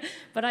anyone here,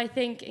 but I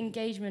think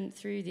engagement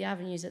through the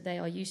avenues that they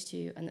are used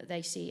to and that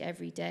they see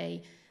every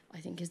day, I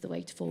think is the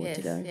way forward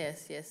to go.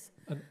 Yes.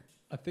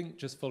 I think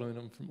just following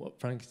on from what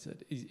Frankie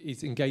said,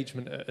 is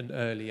engagement at an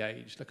early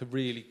age, like a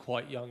really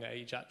quite young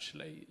age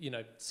actually. You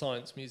know,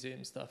 science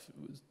museum stuff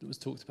was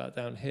talked about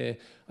down here.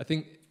 I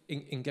think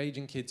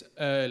engaging kids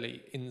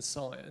early in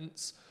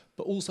science,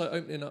 but also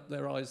opening up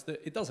their eyes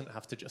that it doesn't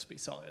have to just be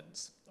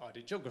science. I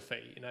did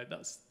geography, you know,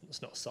 that's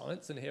not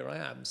science, and here I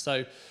am.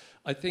 So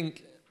I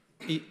think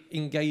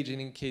engaging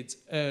in kids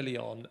early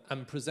on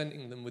and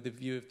presenting them with a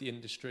view of the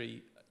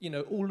industry, you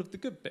know, all of the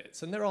good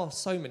bits, and there are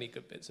so many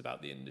good bits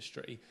about the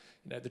industry,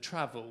 you know, the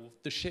travel,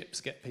 the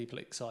ships get people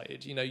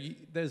excited, you know,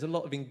 there's a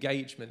lot of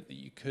engagement that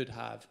you could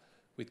have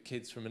with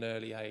kids from an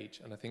early age,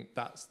 and I think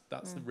that's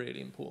the really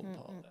important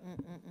part of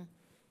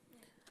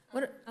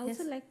it. I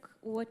also like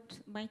what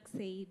Mike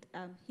said.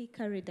 He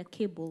carried a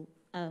cable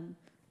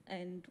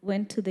and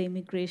went to the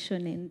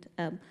immigration.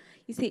 And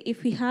you see,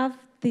 if we have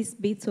these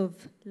bits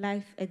of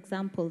life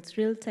examples,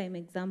 real-time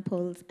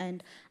examples,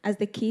 and as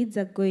the kids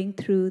are going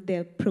through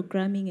their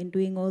programming and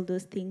doing all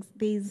those things,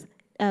 there's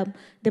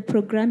the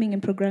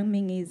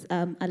programming is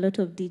a lot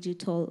of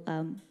digital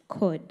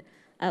code.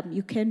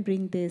 You can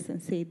bring this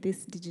and say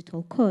this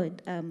digital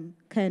code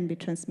can be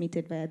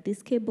transmitted via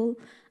this cable.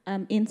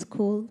 In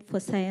school, for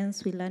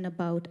science, we learn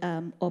about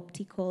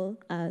optical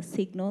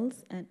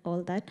signals and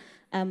all that.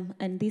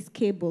 And this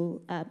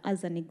cable,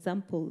 as an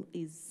example,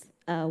 is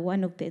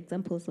one of the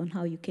examples on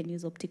how you can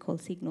use optical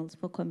signals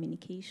for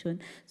communication.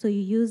 So you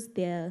use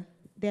their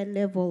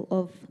level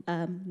of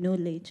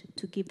knowledge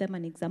to give them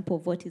an example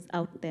of what is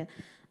out there.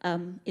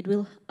 It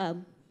will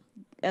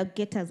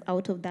get us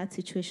out of that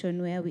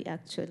situation where we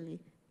actually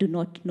do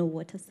not know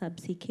what a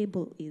subsea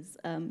cable is.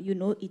 You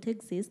know it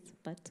exists,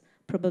 but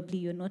probably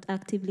you're not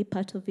actively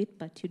part of it,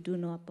 but you do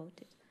know about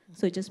it.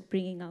 So just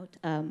bringing out,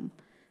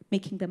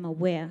 making them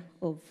aware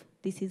of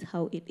this is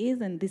how it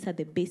is, and these are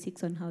the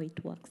basics on how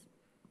it works.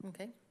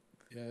 Okay.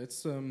 Yeah,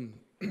 it's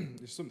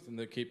it's something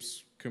that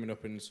keeps coming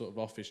up in sort of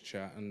office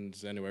chat, and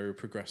anyway, we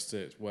progressed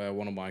it where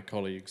one of my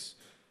colleagues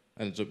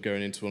ended up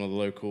going into one of the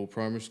local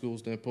primary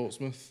schools near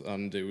Portsmouth,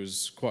 and it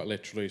was quite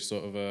literally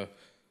sort of a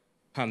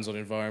hands-on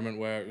environment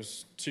where it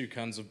was 2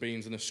 cans of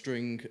beans and a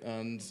string,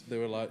 and they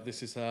were like,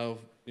 this is how,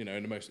 you know,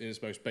 in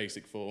its most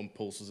basic form,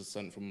 pulses are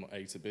sent from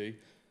A to B.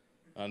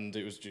 And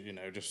it was, you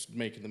know, just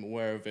making them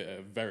aware of it at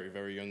a very,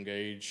 very young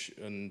age.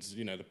 And,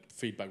 you know, the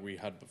feedback we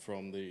had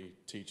from the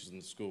teachers in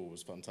the school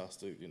was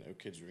fantastic. You know,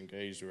 kids were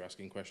engaged, we were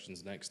asking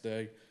questions the next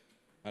day.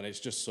 And it's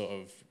just sort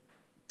of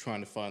trying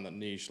to find that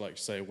niche, like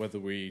say, whether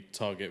we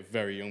target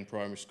very young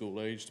primary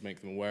school age to make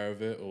them aware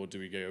of it, or do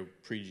we go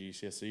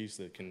pre-GCSE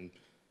so they can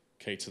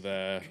cater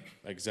their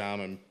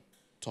exam and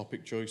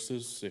topic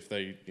choices if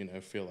they, you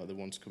know, feel like they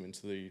want to come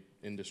into the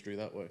industry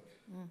that way.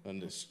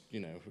 And it's,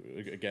 you know,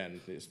 again,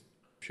 it's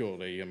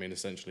purely, I mean,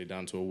 essentially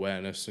down to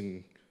awareness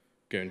and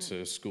going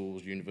to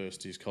schools,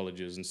 universities,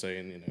 colleges and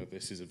saying, you know,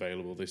 this is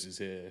available, this is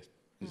here.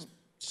 There's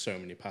so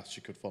many paths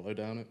you could follow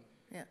down it.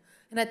 Yeah,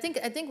 and I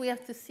think we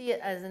have to see it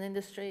as an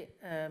industry.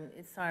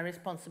 It's our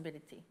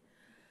responsibility.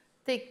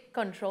 Take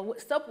control.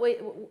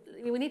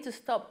 We need to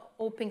stop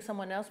hoping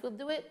someone else will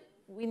do it.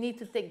 We need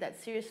to take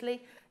that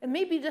seriously. And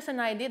maybe just an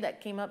idea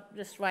that came up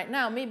just right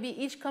now. Maybe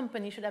each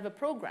company should have a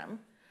program,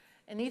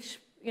 and each,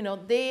 you know,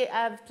 they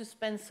have to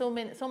spend so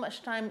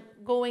much time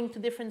going to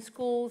different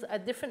schools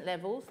at different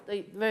levels,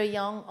 very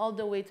young, all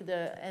the way to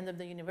the end of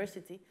the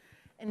university,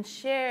 and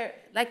share,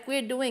 like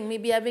we're doing,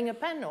 maybe having a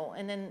panel,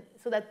 and then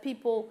so that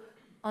people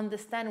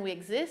understand we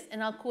exist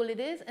and how cool it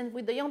is. And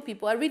with the young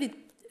people, I really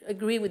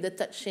agree with the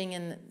touching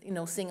and, you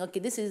know, saying, okay,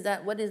 this is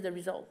that, what is the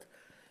result?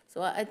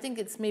 So I think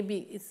it's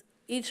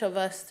each of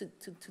us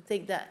to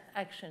take that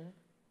action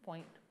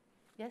point.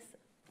 Yes?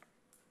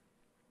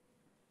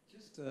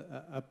 Just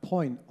a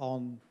point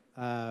on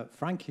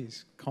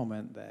Frankie's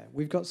comment there.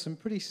 We've got some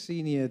pretty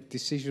senior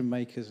decision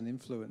makers and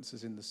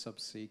influencers in the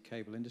subsea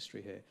cable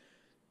industry here.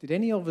 Did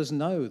any of us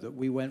know that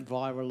we went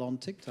viral on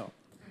TikTok?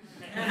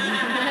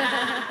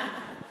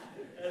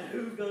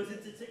 Who goes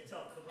into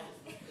TikTok?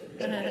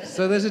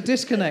 So there's a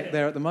disconnect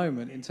there at the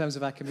moment in terms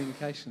of our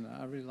communication.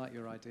 I really like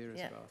your idea as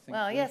well. I think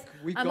well, yes,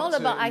 I'm all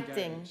about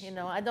acting. You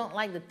know, I don't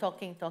like the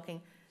talking.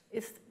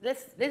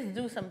 Let's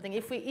do something.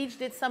 If we each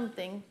did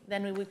something,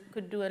 then we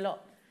could do a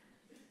lot.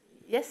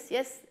 Yes,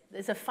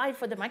 there's a fight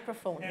for the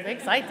microphone. Very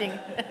exciting.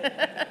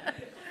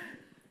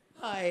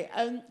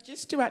 Hi,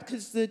 just to add,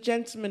 because the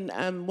gentleman,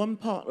 one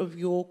part of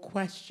your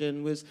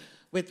question was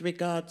with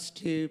regards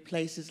to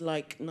places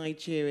like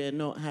Nigeria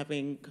not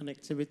having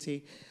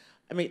connectivity.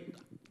 I mean,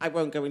 I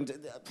won't go into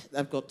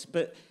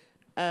but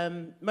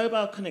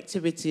mobile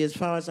connectivity, as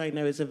far as I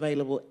know, is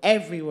available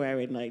everywhere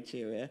in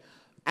Nigeria.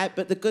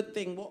 But the good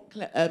thing,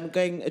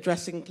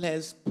 addressing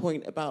Claire's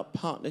point about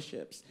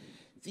partnerships,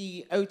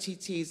 the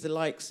OTTs, the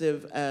likes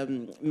of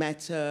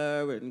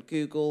Meta and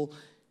Google,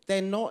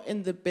 they're not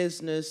in the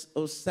business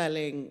of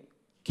selling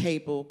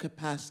cable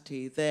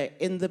capacity. They're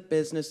in the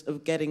business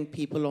of getting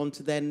people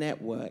onto their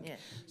network. Yeah.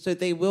 So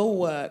they will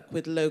work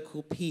with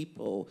local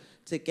people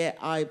to get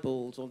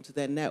eyeballs onto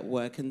their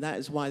network, and that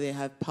is why they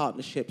have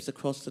partnerships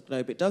across the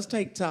globe. It does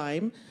take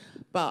time,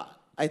 but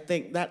I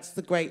think that's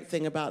the great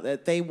thing about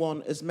that. They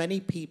want as many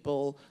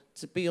people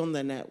to be on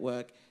their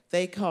network.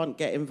 They can't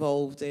get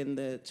involved in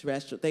the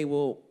terrestrial. They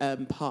will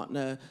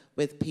partner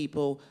with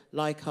people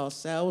like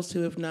ourselves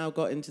who have now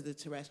got into the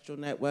terrestrial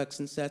networks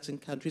in certain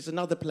countries and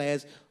other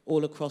players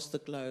all across the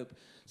globe.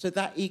 So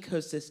that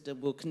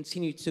ecosystem will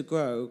continue to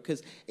grow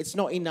because it's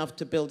not enough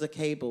to build a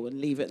cable and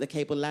leave it at the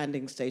cable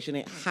landing station.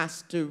 It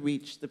has to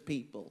reach the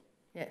people.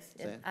 Yes.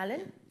 So.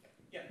 Alan?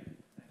 Yeah,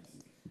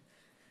 thanks.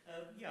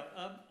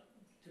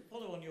 To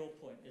follow on your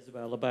point,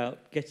 Isabelle, about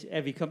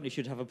every company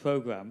should have a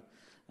program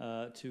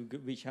to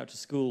reach out to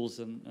schools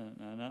and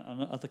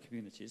other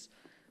communities.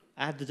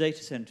 Add the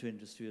data center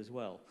industry as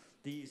well.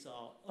 These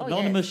are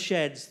anonymous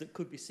sheds that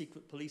could be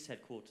secret police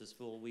headquarters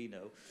for all we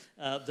know.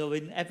 They're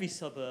in every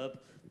suburb,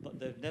 but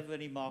they've never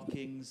any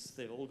markings.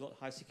 They've all got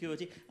high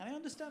security. And I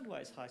understand why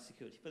it's high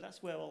security, but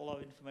that's where all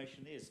our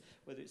information is,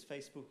 whether it's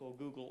Facebook or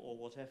Google or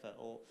whatever,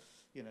 or,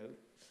 you know,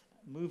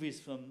 movies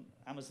from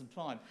Amazon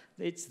Prime.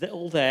 They're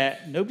all there.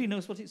 Nobody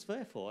knows what it's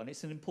there for, and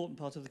it's an important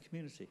part of the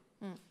community.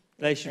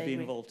 They should be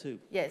involved too.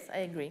 Yes, I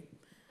agree.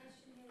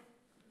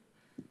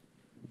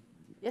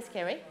 Yes,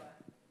 Carrie?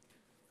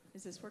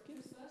 Is this working?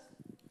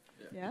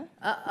 Yeah?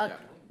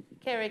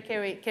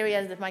 Carrie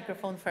has the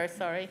microphone first,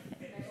 sorry.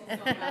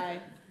 Hi.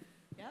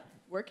 Yeah,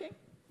 working?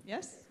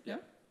 Yes? Yeah.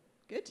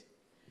 Good.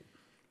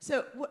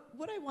 So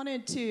what I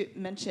wanted to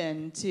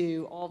mention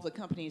to all of the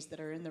companies that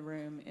are in the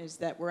room is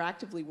that we're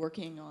actively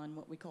working on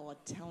what we call a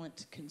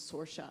talent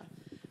consortia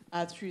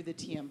through the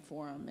TM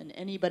Forum. And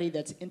anybody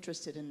that's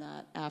interested in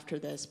that after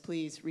this,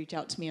 please reach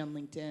out to me on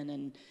LinkedIn.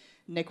 And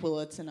Nick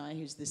Willits and I,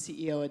 who's the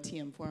CEO of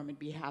TM Forum, would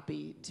be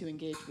happy to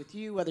engage with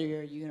you, whether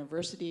you're a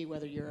university,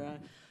 whether you're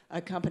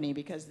a company,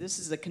 because this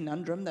is a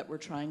conundrum that we're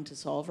trying to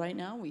solve right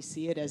now. We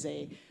see it as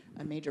a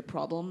major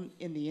problem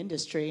in the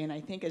industry. And I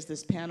think as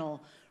this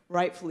panel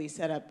rightfully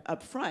said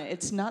up front,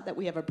 it's not that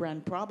we have a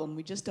brand problem,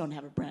 we just don't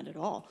have a brand at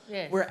all.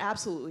 Yes. We're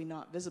absolutely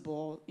not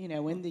visible, you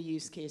know, in the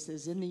use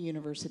cases, in the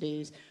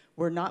universities.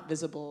 We're not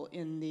visible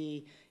in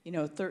the, you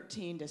know,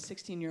 13 to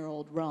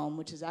 16-year-old realm,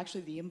 which is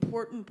actually the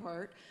important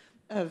part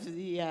of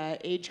the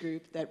age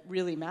group that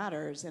really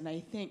matters. And I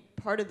think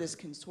part of this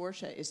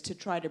consortia is to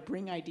try to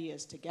bring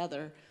ideas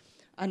together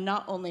on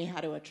not only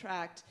how to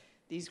attract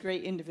these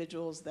great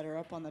individuals that are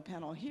up on the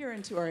panel here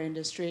into our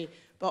industry,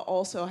 but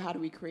also how do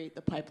we create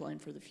the pipeline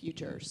for the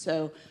future.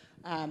 So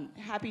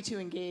happy to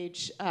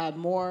engage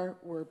more.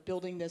 We're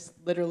building this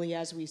literally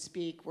as we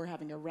speak. We're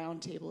having a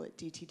roundtable at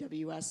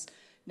DTWS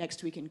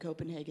next week in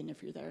Copenhagen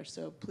if you're there.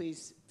 So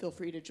please feel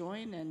free to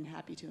join and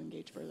happy to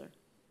engage further.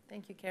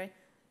 Thank you, Carrie.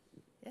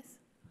 Yes?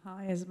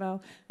 Hi,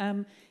 Isabelle.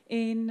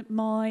 In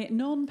my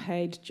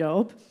non-paid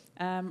job,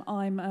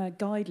 I'm a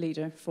guide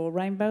leader for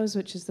Rainbows,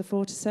 which is the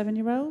 4 to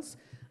 7-year-olds.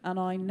 And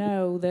I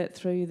know that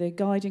through the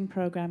guiding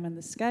program and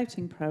the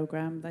scouting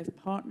program, they've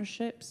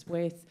partnerships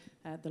with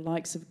the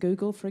likes of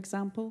Google, for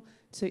example,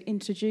 to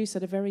introduce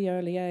at a very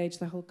early age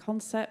the whole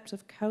concept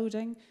of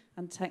coding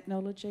and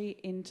technology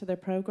into their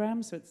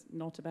program. So it's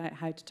not about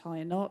how to tie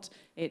a knot.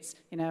 It's,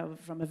 you know,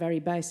 from a very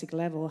basic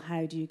level,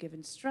 how do you give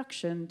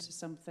instruction to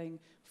something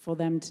for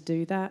them to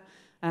do that?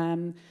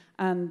 And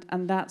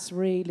that's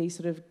really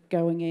sort of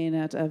going in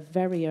at a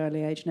very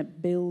early age, and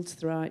it builds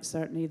throughout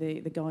certainly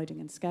the guiding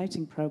and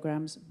scouting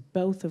programs,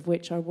 both of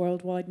which are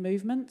worldwide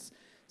movements.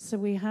 So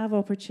we have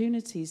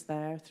opportunities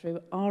there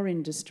through our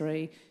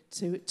industry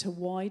to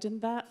widen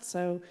that.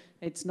 So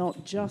it's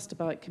not just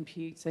about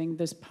computing.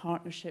 There's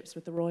partnerships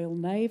with the Royal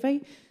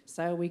Navy,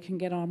 so we can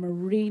get our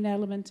marine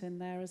element in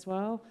there as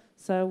well.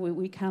 So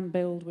we can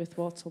build with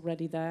what's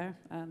already there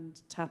and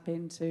tap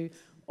into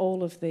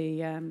all of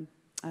the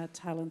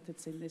talent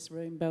that's in this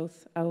room,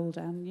 both old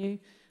and new.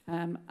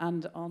 And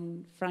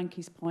on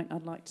Frankie's point,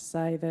 I'd like to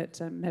say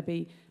that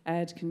maybe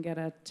Ed can get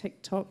a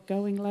TikTok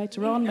going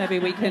later on. Maybe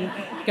we can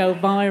go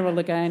viral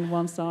again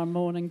once our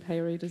mourning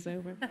period is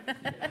over.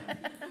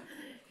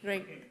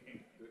 Great.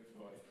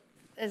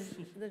 As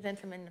the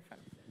gentleman in the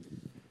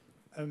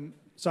front.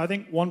 So I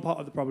think one part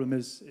of the problem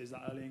is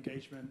that early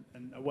engagement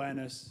and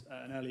awareness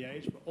at an early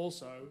age, but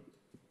also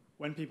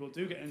when people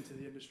do get into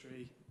the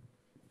industry,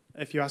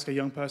 if you ask a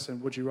young person,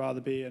 would you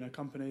rather be in a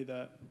company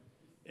that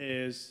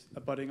is a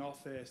budding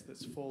office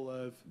that's full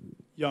of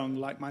young,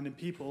 like-minded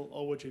people,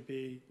 or would you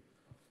be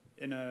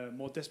in a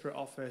more disparate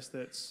office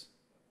that's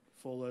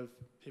full of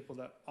people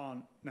that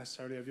aren't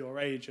necessarily of your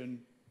age? And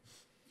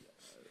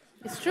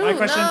it's true.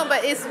 No,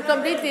 but it's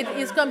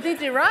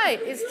completely right.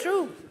 It's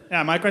true.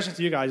 Yeah, my question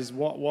to you guys is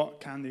what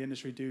can the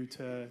industry do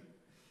to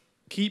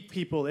keep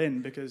people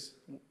in, because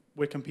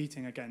we're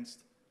competing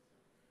against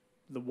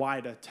the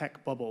wider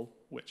tech bubble,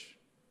 which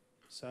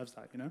serves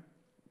that, you know?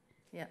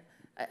 Yeah,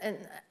 and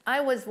I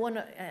was one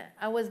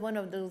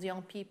of those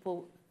young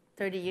people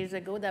 30 years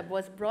ago that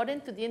was brought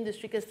into the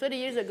industry, because 30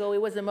 years ago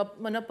it was a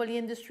monopoly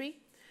industry,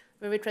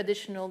 very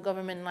traditional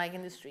government-like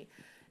industry.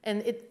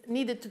 And it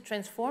needed to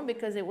transform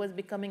because it was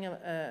becoming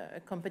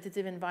a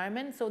competitive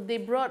environment. So they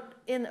brought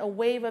in a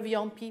wave of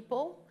young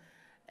people,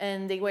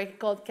 and they were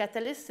called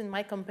Catalysts in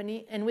my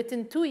company. And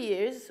within 2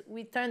 years,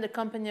 we turned the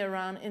company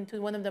around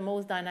into one of the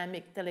most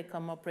dynamic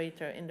telecom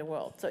operator in the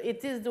world. So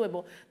it is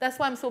doable. That's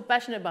why I'm so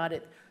passionate about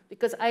it,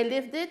 because I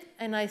lived it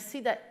and I see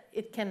that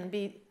it can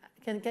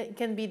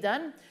be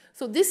done.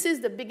 So this is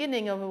the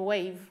beginning of a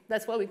wave.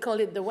 That's why we call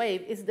it the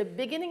wave. It's the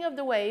beginning of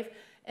the wave.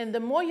 And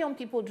the more young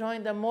people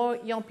join, the more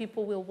young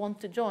people will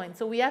want to join.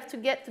 So we have to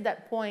get to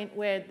that point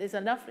where there's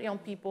enough young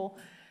people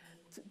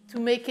to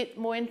make it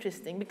more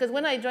interesting. Because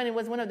when I joined, it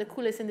was one of the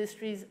coolest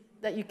industries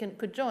that you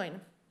could join.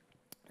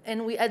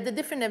 And we, at the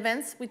different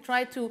events, we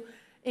try to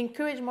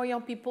encourage more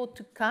young people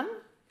to come.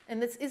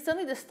 And it's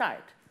only the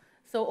start.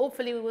 So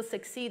hopefully we will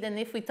succeed. And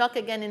if we talk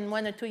again in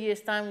 1 or 2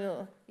 years' time,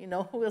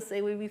 we'll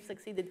say we've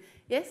succeeded.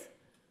 Yes?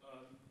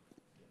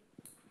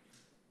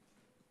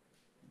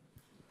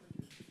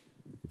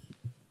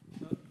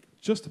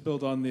 Just to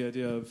build on the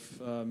idea of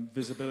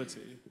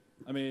visibility,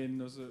 I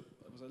mean, was it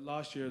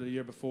last year or the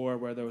year before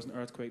where there was an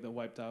earthquake that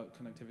wiped out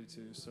connectivity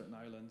to certain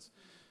islands?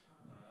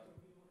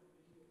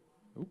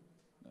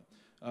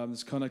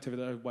 There's connectivity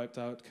that wiped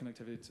out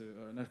connectivity to,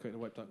 or an earthquake that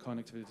wiped out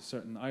connectivity to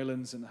certain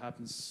islands, and it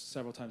happens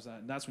several times.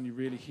 And that's when you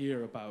really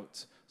hear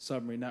about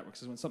submarine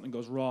networks, is when something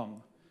goes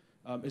wrong.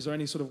 Is there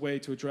any sort of way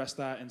to address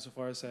that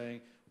insofar as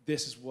saying,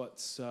 this is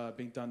what's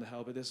being done to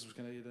help it, this is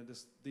going to,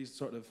 these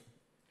sort of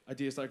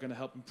ideas that are going to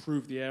help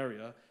improve the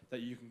area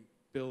that you can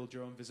build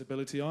your own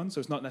visibility on? So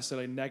it's not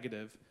necessarily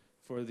negative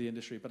for the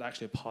industry, but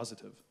actually a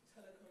positive.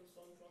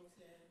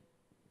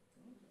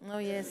 Oh,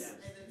 yes.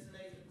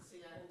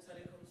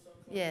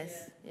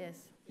 Yes, yes.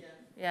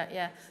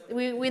 Yeah.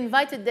 We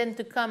invited them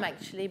to come,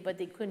 actually, but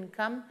they couldn't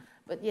come.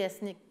 But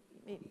yes,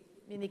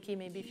 Nikki,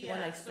 maybe if you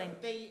want to explain.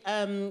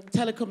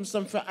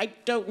 TELECOM, I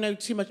don't know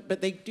too much, but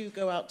they do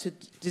go out to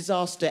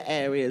disaster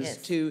areas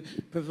to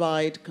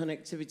provide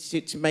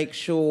connectivity to make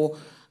sure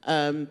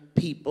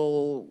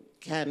people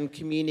can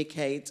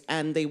communicate,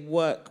 and they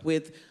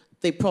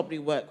probably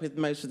work with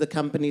most of the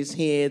companies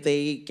here.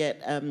 They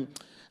get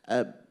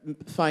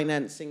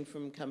financing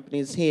from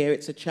companies here.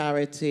 It's a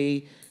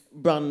charity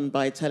run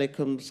by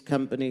telecoms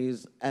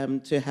companies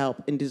to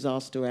help in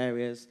disaster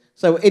areas.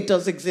 So it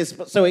does exist,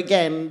 but so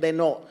again, they're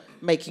not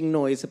making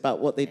noise about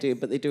what they do,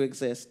 but they do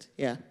exist,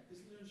 yeah.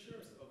 Isn't there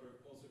insurance that also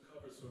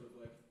covers sort of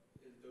like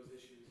those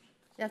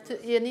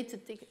issues? You need to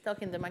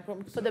talk in the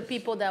microphone for the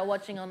people that are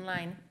watching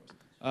online.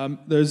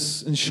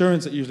 There's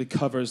insurance that usually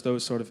covers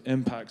those sort of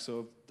impacts,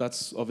 so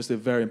that's obviously a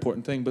very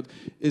important thing, but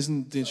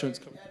isn't the insurance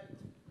covered?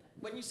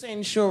 When you say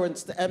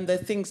insurance, there are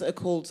things that are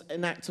called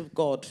an act of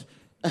God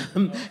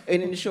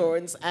in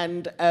insurance,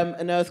 and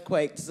an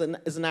earthquake is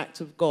an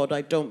act of God.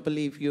 I don't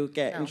believe you'll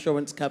get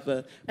insurance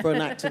cover for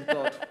an act of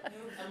God.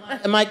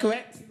 Am I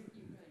correct?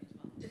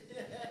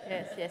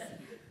 Yes.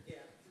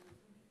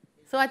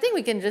 So I think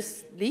we can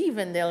just leave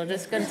and they'll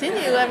just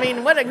continue. I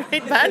mean, what a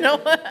great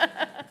panel.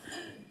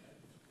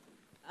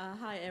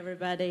 Hi,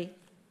 everybody.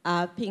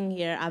 Ping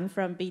here. I'm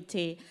from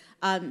BT.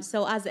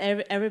 So as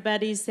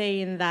everybody is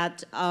saying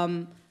that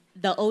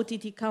the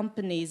OTT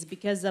companies,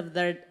 because of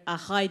their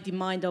high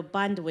demand of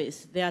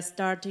bandwidth, they are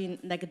starting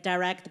like a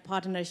direct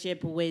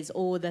partnership with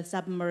all the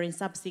submarine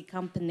subsea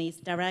companies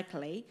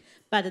directly.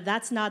 But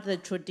that's not the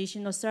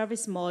traditional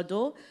service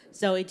model.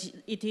 So it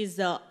is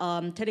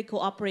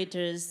telecom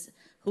operators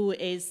who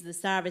is the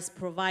service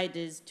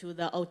providers to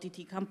the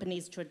OTT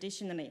companies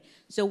traditionally.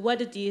 So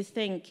what do you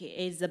think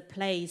is the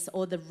place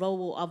or the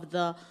role of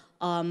the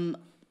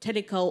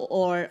telecom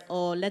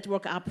or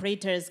network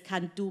operators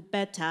can do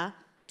better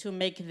to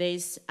make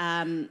this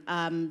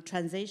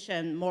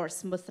transition more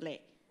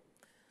smoothly?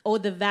 Or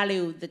the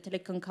value the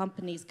telecom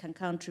companies can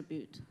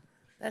contribute?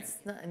 That's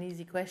not an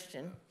easy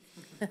question.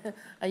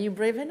 Are you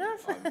brave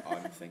enough? I'm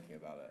thinking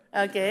about it.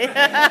 Okay.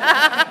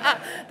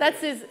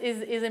 That's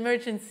his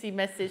emergency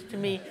message to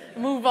me.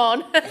 Move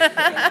on.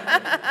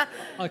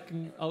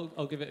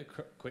 I'll give it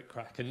a quick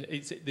crack. And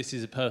this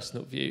is a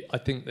personal view. I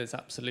think there's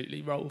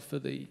absolutely role for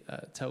the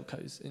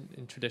telcos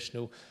in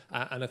traditional,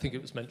 and I think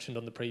it was mentioned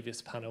on the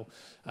previous panel,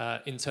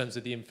 in terms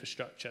of the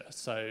infrastructure.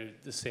 So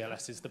the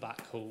CLSs, the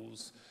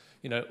backhauls,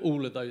 you know,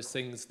 all of those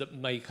things that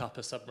make up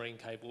a submarine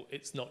cable.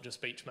 It's not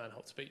just beach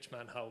manhole to beach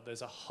manhole.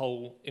 There's a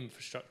whole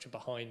infrastructure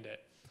behind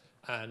it.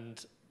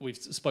 And we've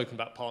spoken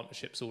about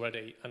partnerships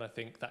already, and I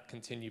think that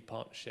continued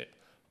partnership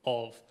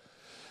of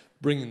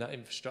bringing that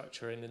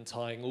infrastructure in and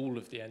tying all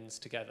of the ends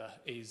together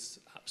is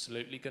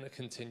absolutely going to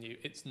continue.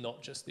 It's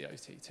not just the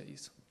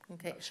OTTs.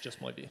 Okay. That's just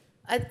my view.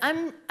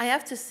 I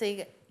have to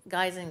say,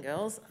 guys and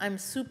girls, I'm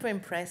super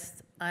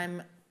impressed.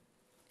 I'm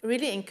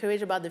really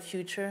encouraged about the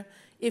future.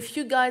 If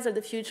you guys are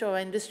the future of our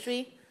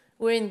industry,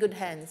 we're in good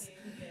hands.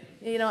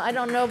 You know, I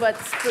don't know, but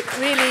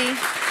really,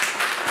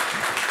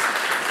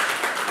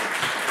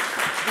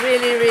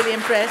 really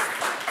impressed.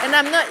 And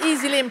I'm not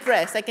easily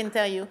impressed, I can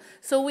tell you.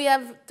 So we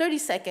have 30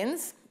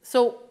 seconds.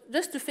 So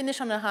just to finish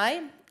on a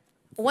high,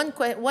 one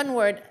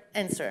word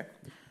answer.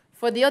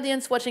 For the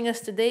audience watching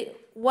us today,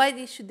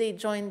 why should they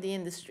join the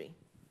industry?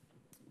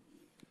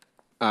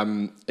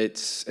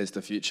 It's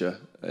the future.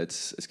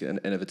 It's an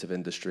innovative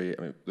industry.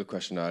 I mean, the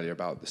question earlier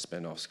about the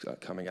spin-offs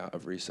coming out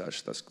of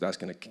research, that's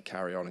going to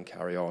carry on and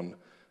carry on.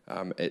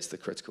 It's the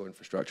critical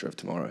infrastructure of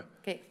tomorrow.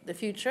 Okay, the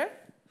future?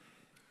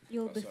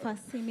 You'll be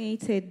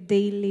fascinated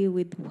daily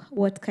with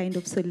what kind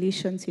of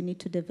solutions you need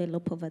to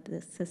develop over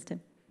the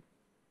system.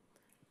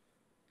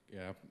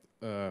 Yeah,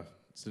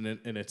 it's an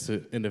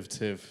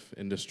innovative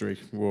industry.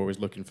 We're always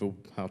looking for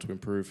how to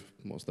improve.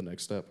 What's the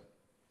next step?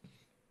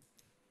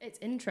 It's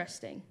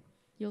interesting.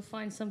 You'll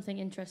find something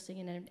interesting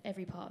in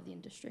every part of the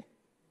industry.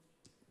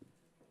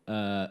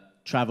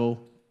 Travel.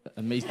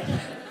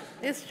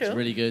 It's true. It's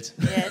really good.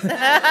 Yes.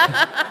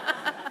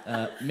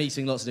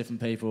 Meeting lots of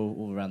different people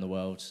all around the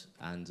world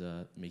and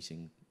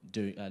looking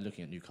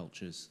at new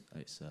cultures.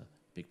 It's a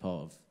big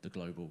part of the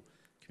global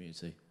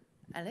community.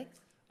 Alex?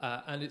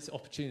 And it's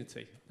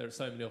opportunity. There are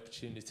so many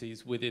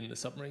opportunities within the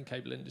submarine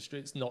cable industry.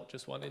 It's not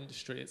just one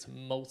industry. It's a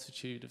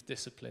multitude of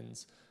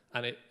disciplines.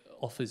 And it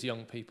offers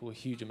young people a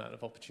huge amount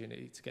of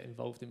opportunity to get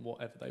involved in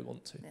whatever they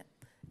want to. Yeah.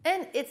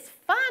 And it's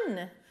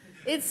fun.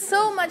 It's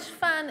so much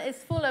fun.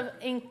 It's full of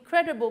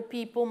incredible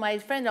people. My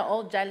friends are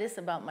all jealous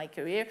about my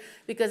career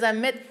because I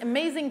met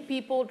amazing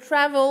people,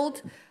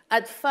 traveled,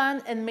 had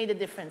fun, and made a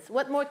difference.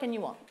 What more can you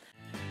want?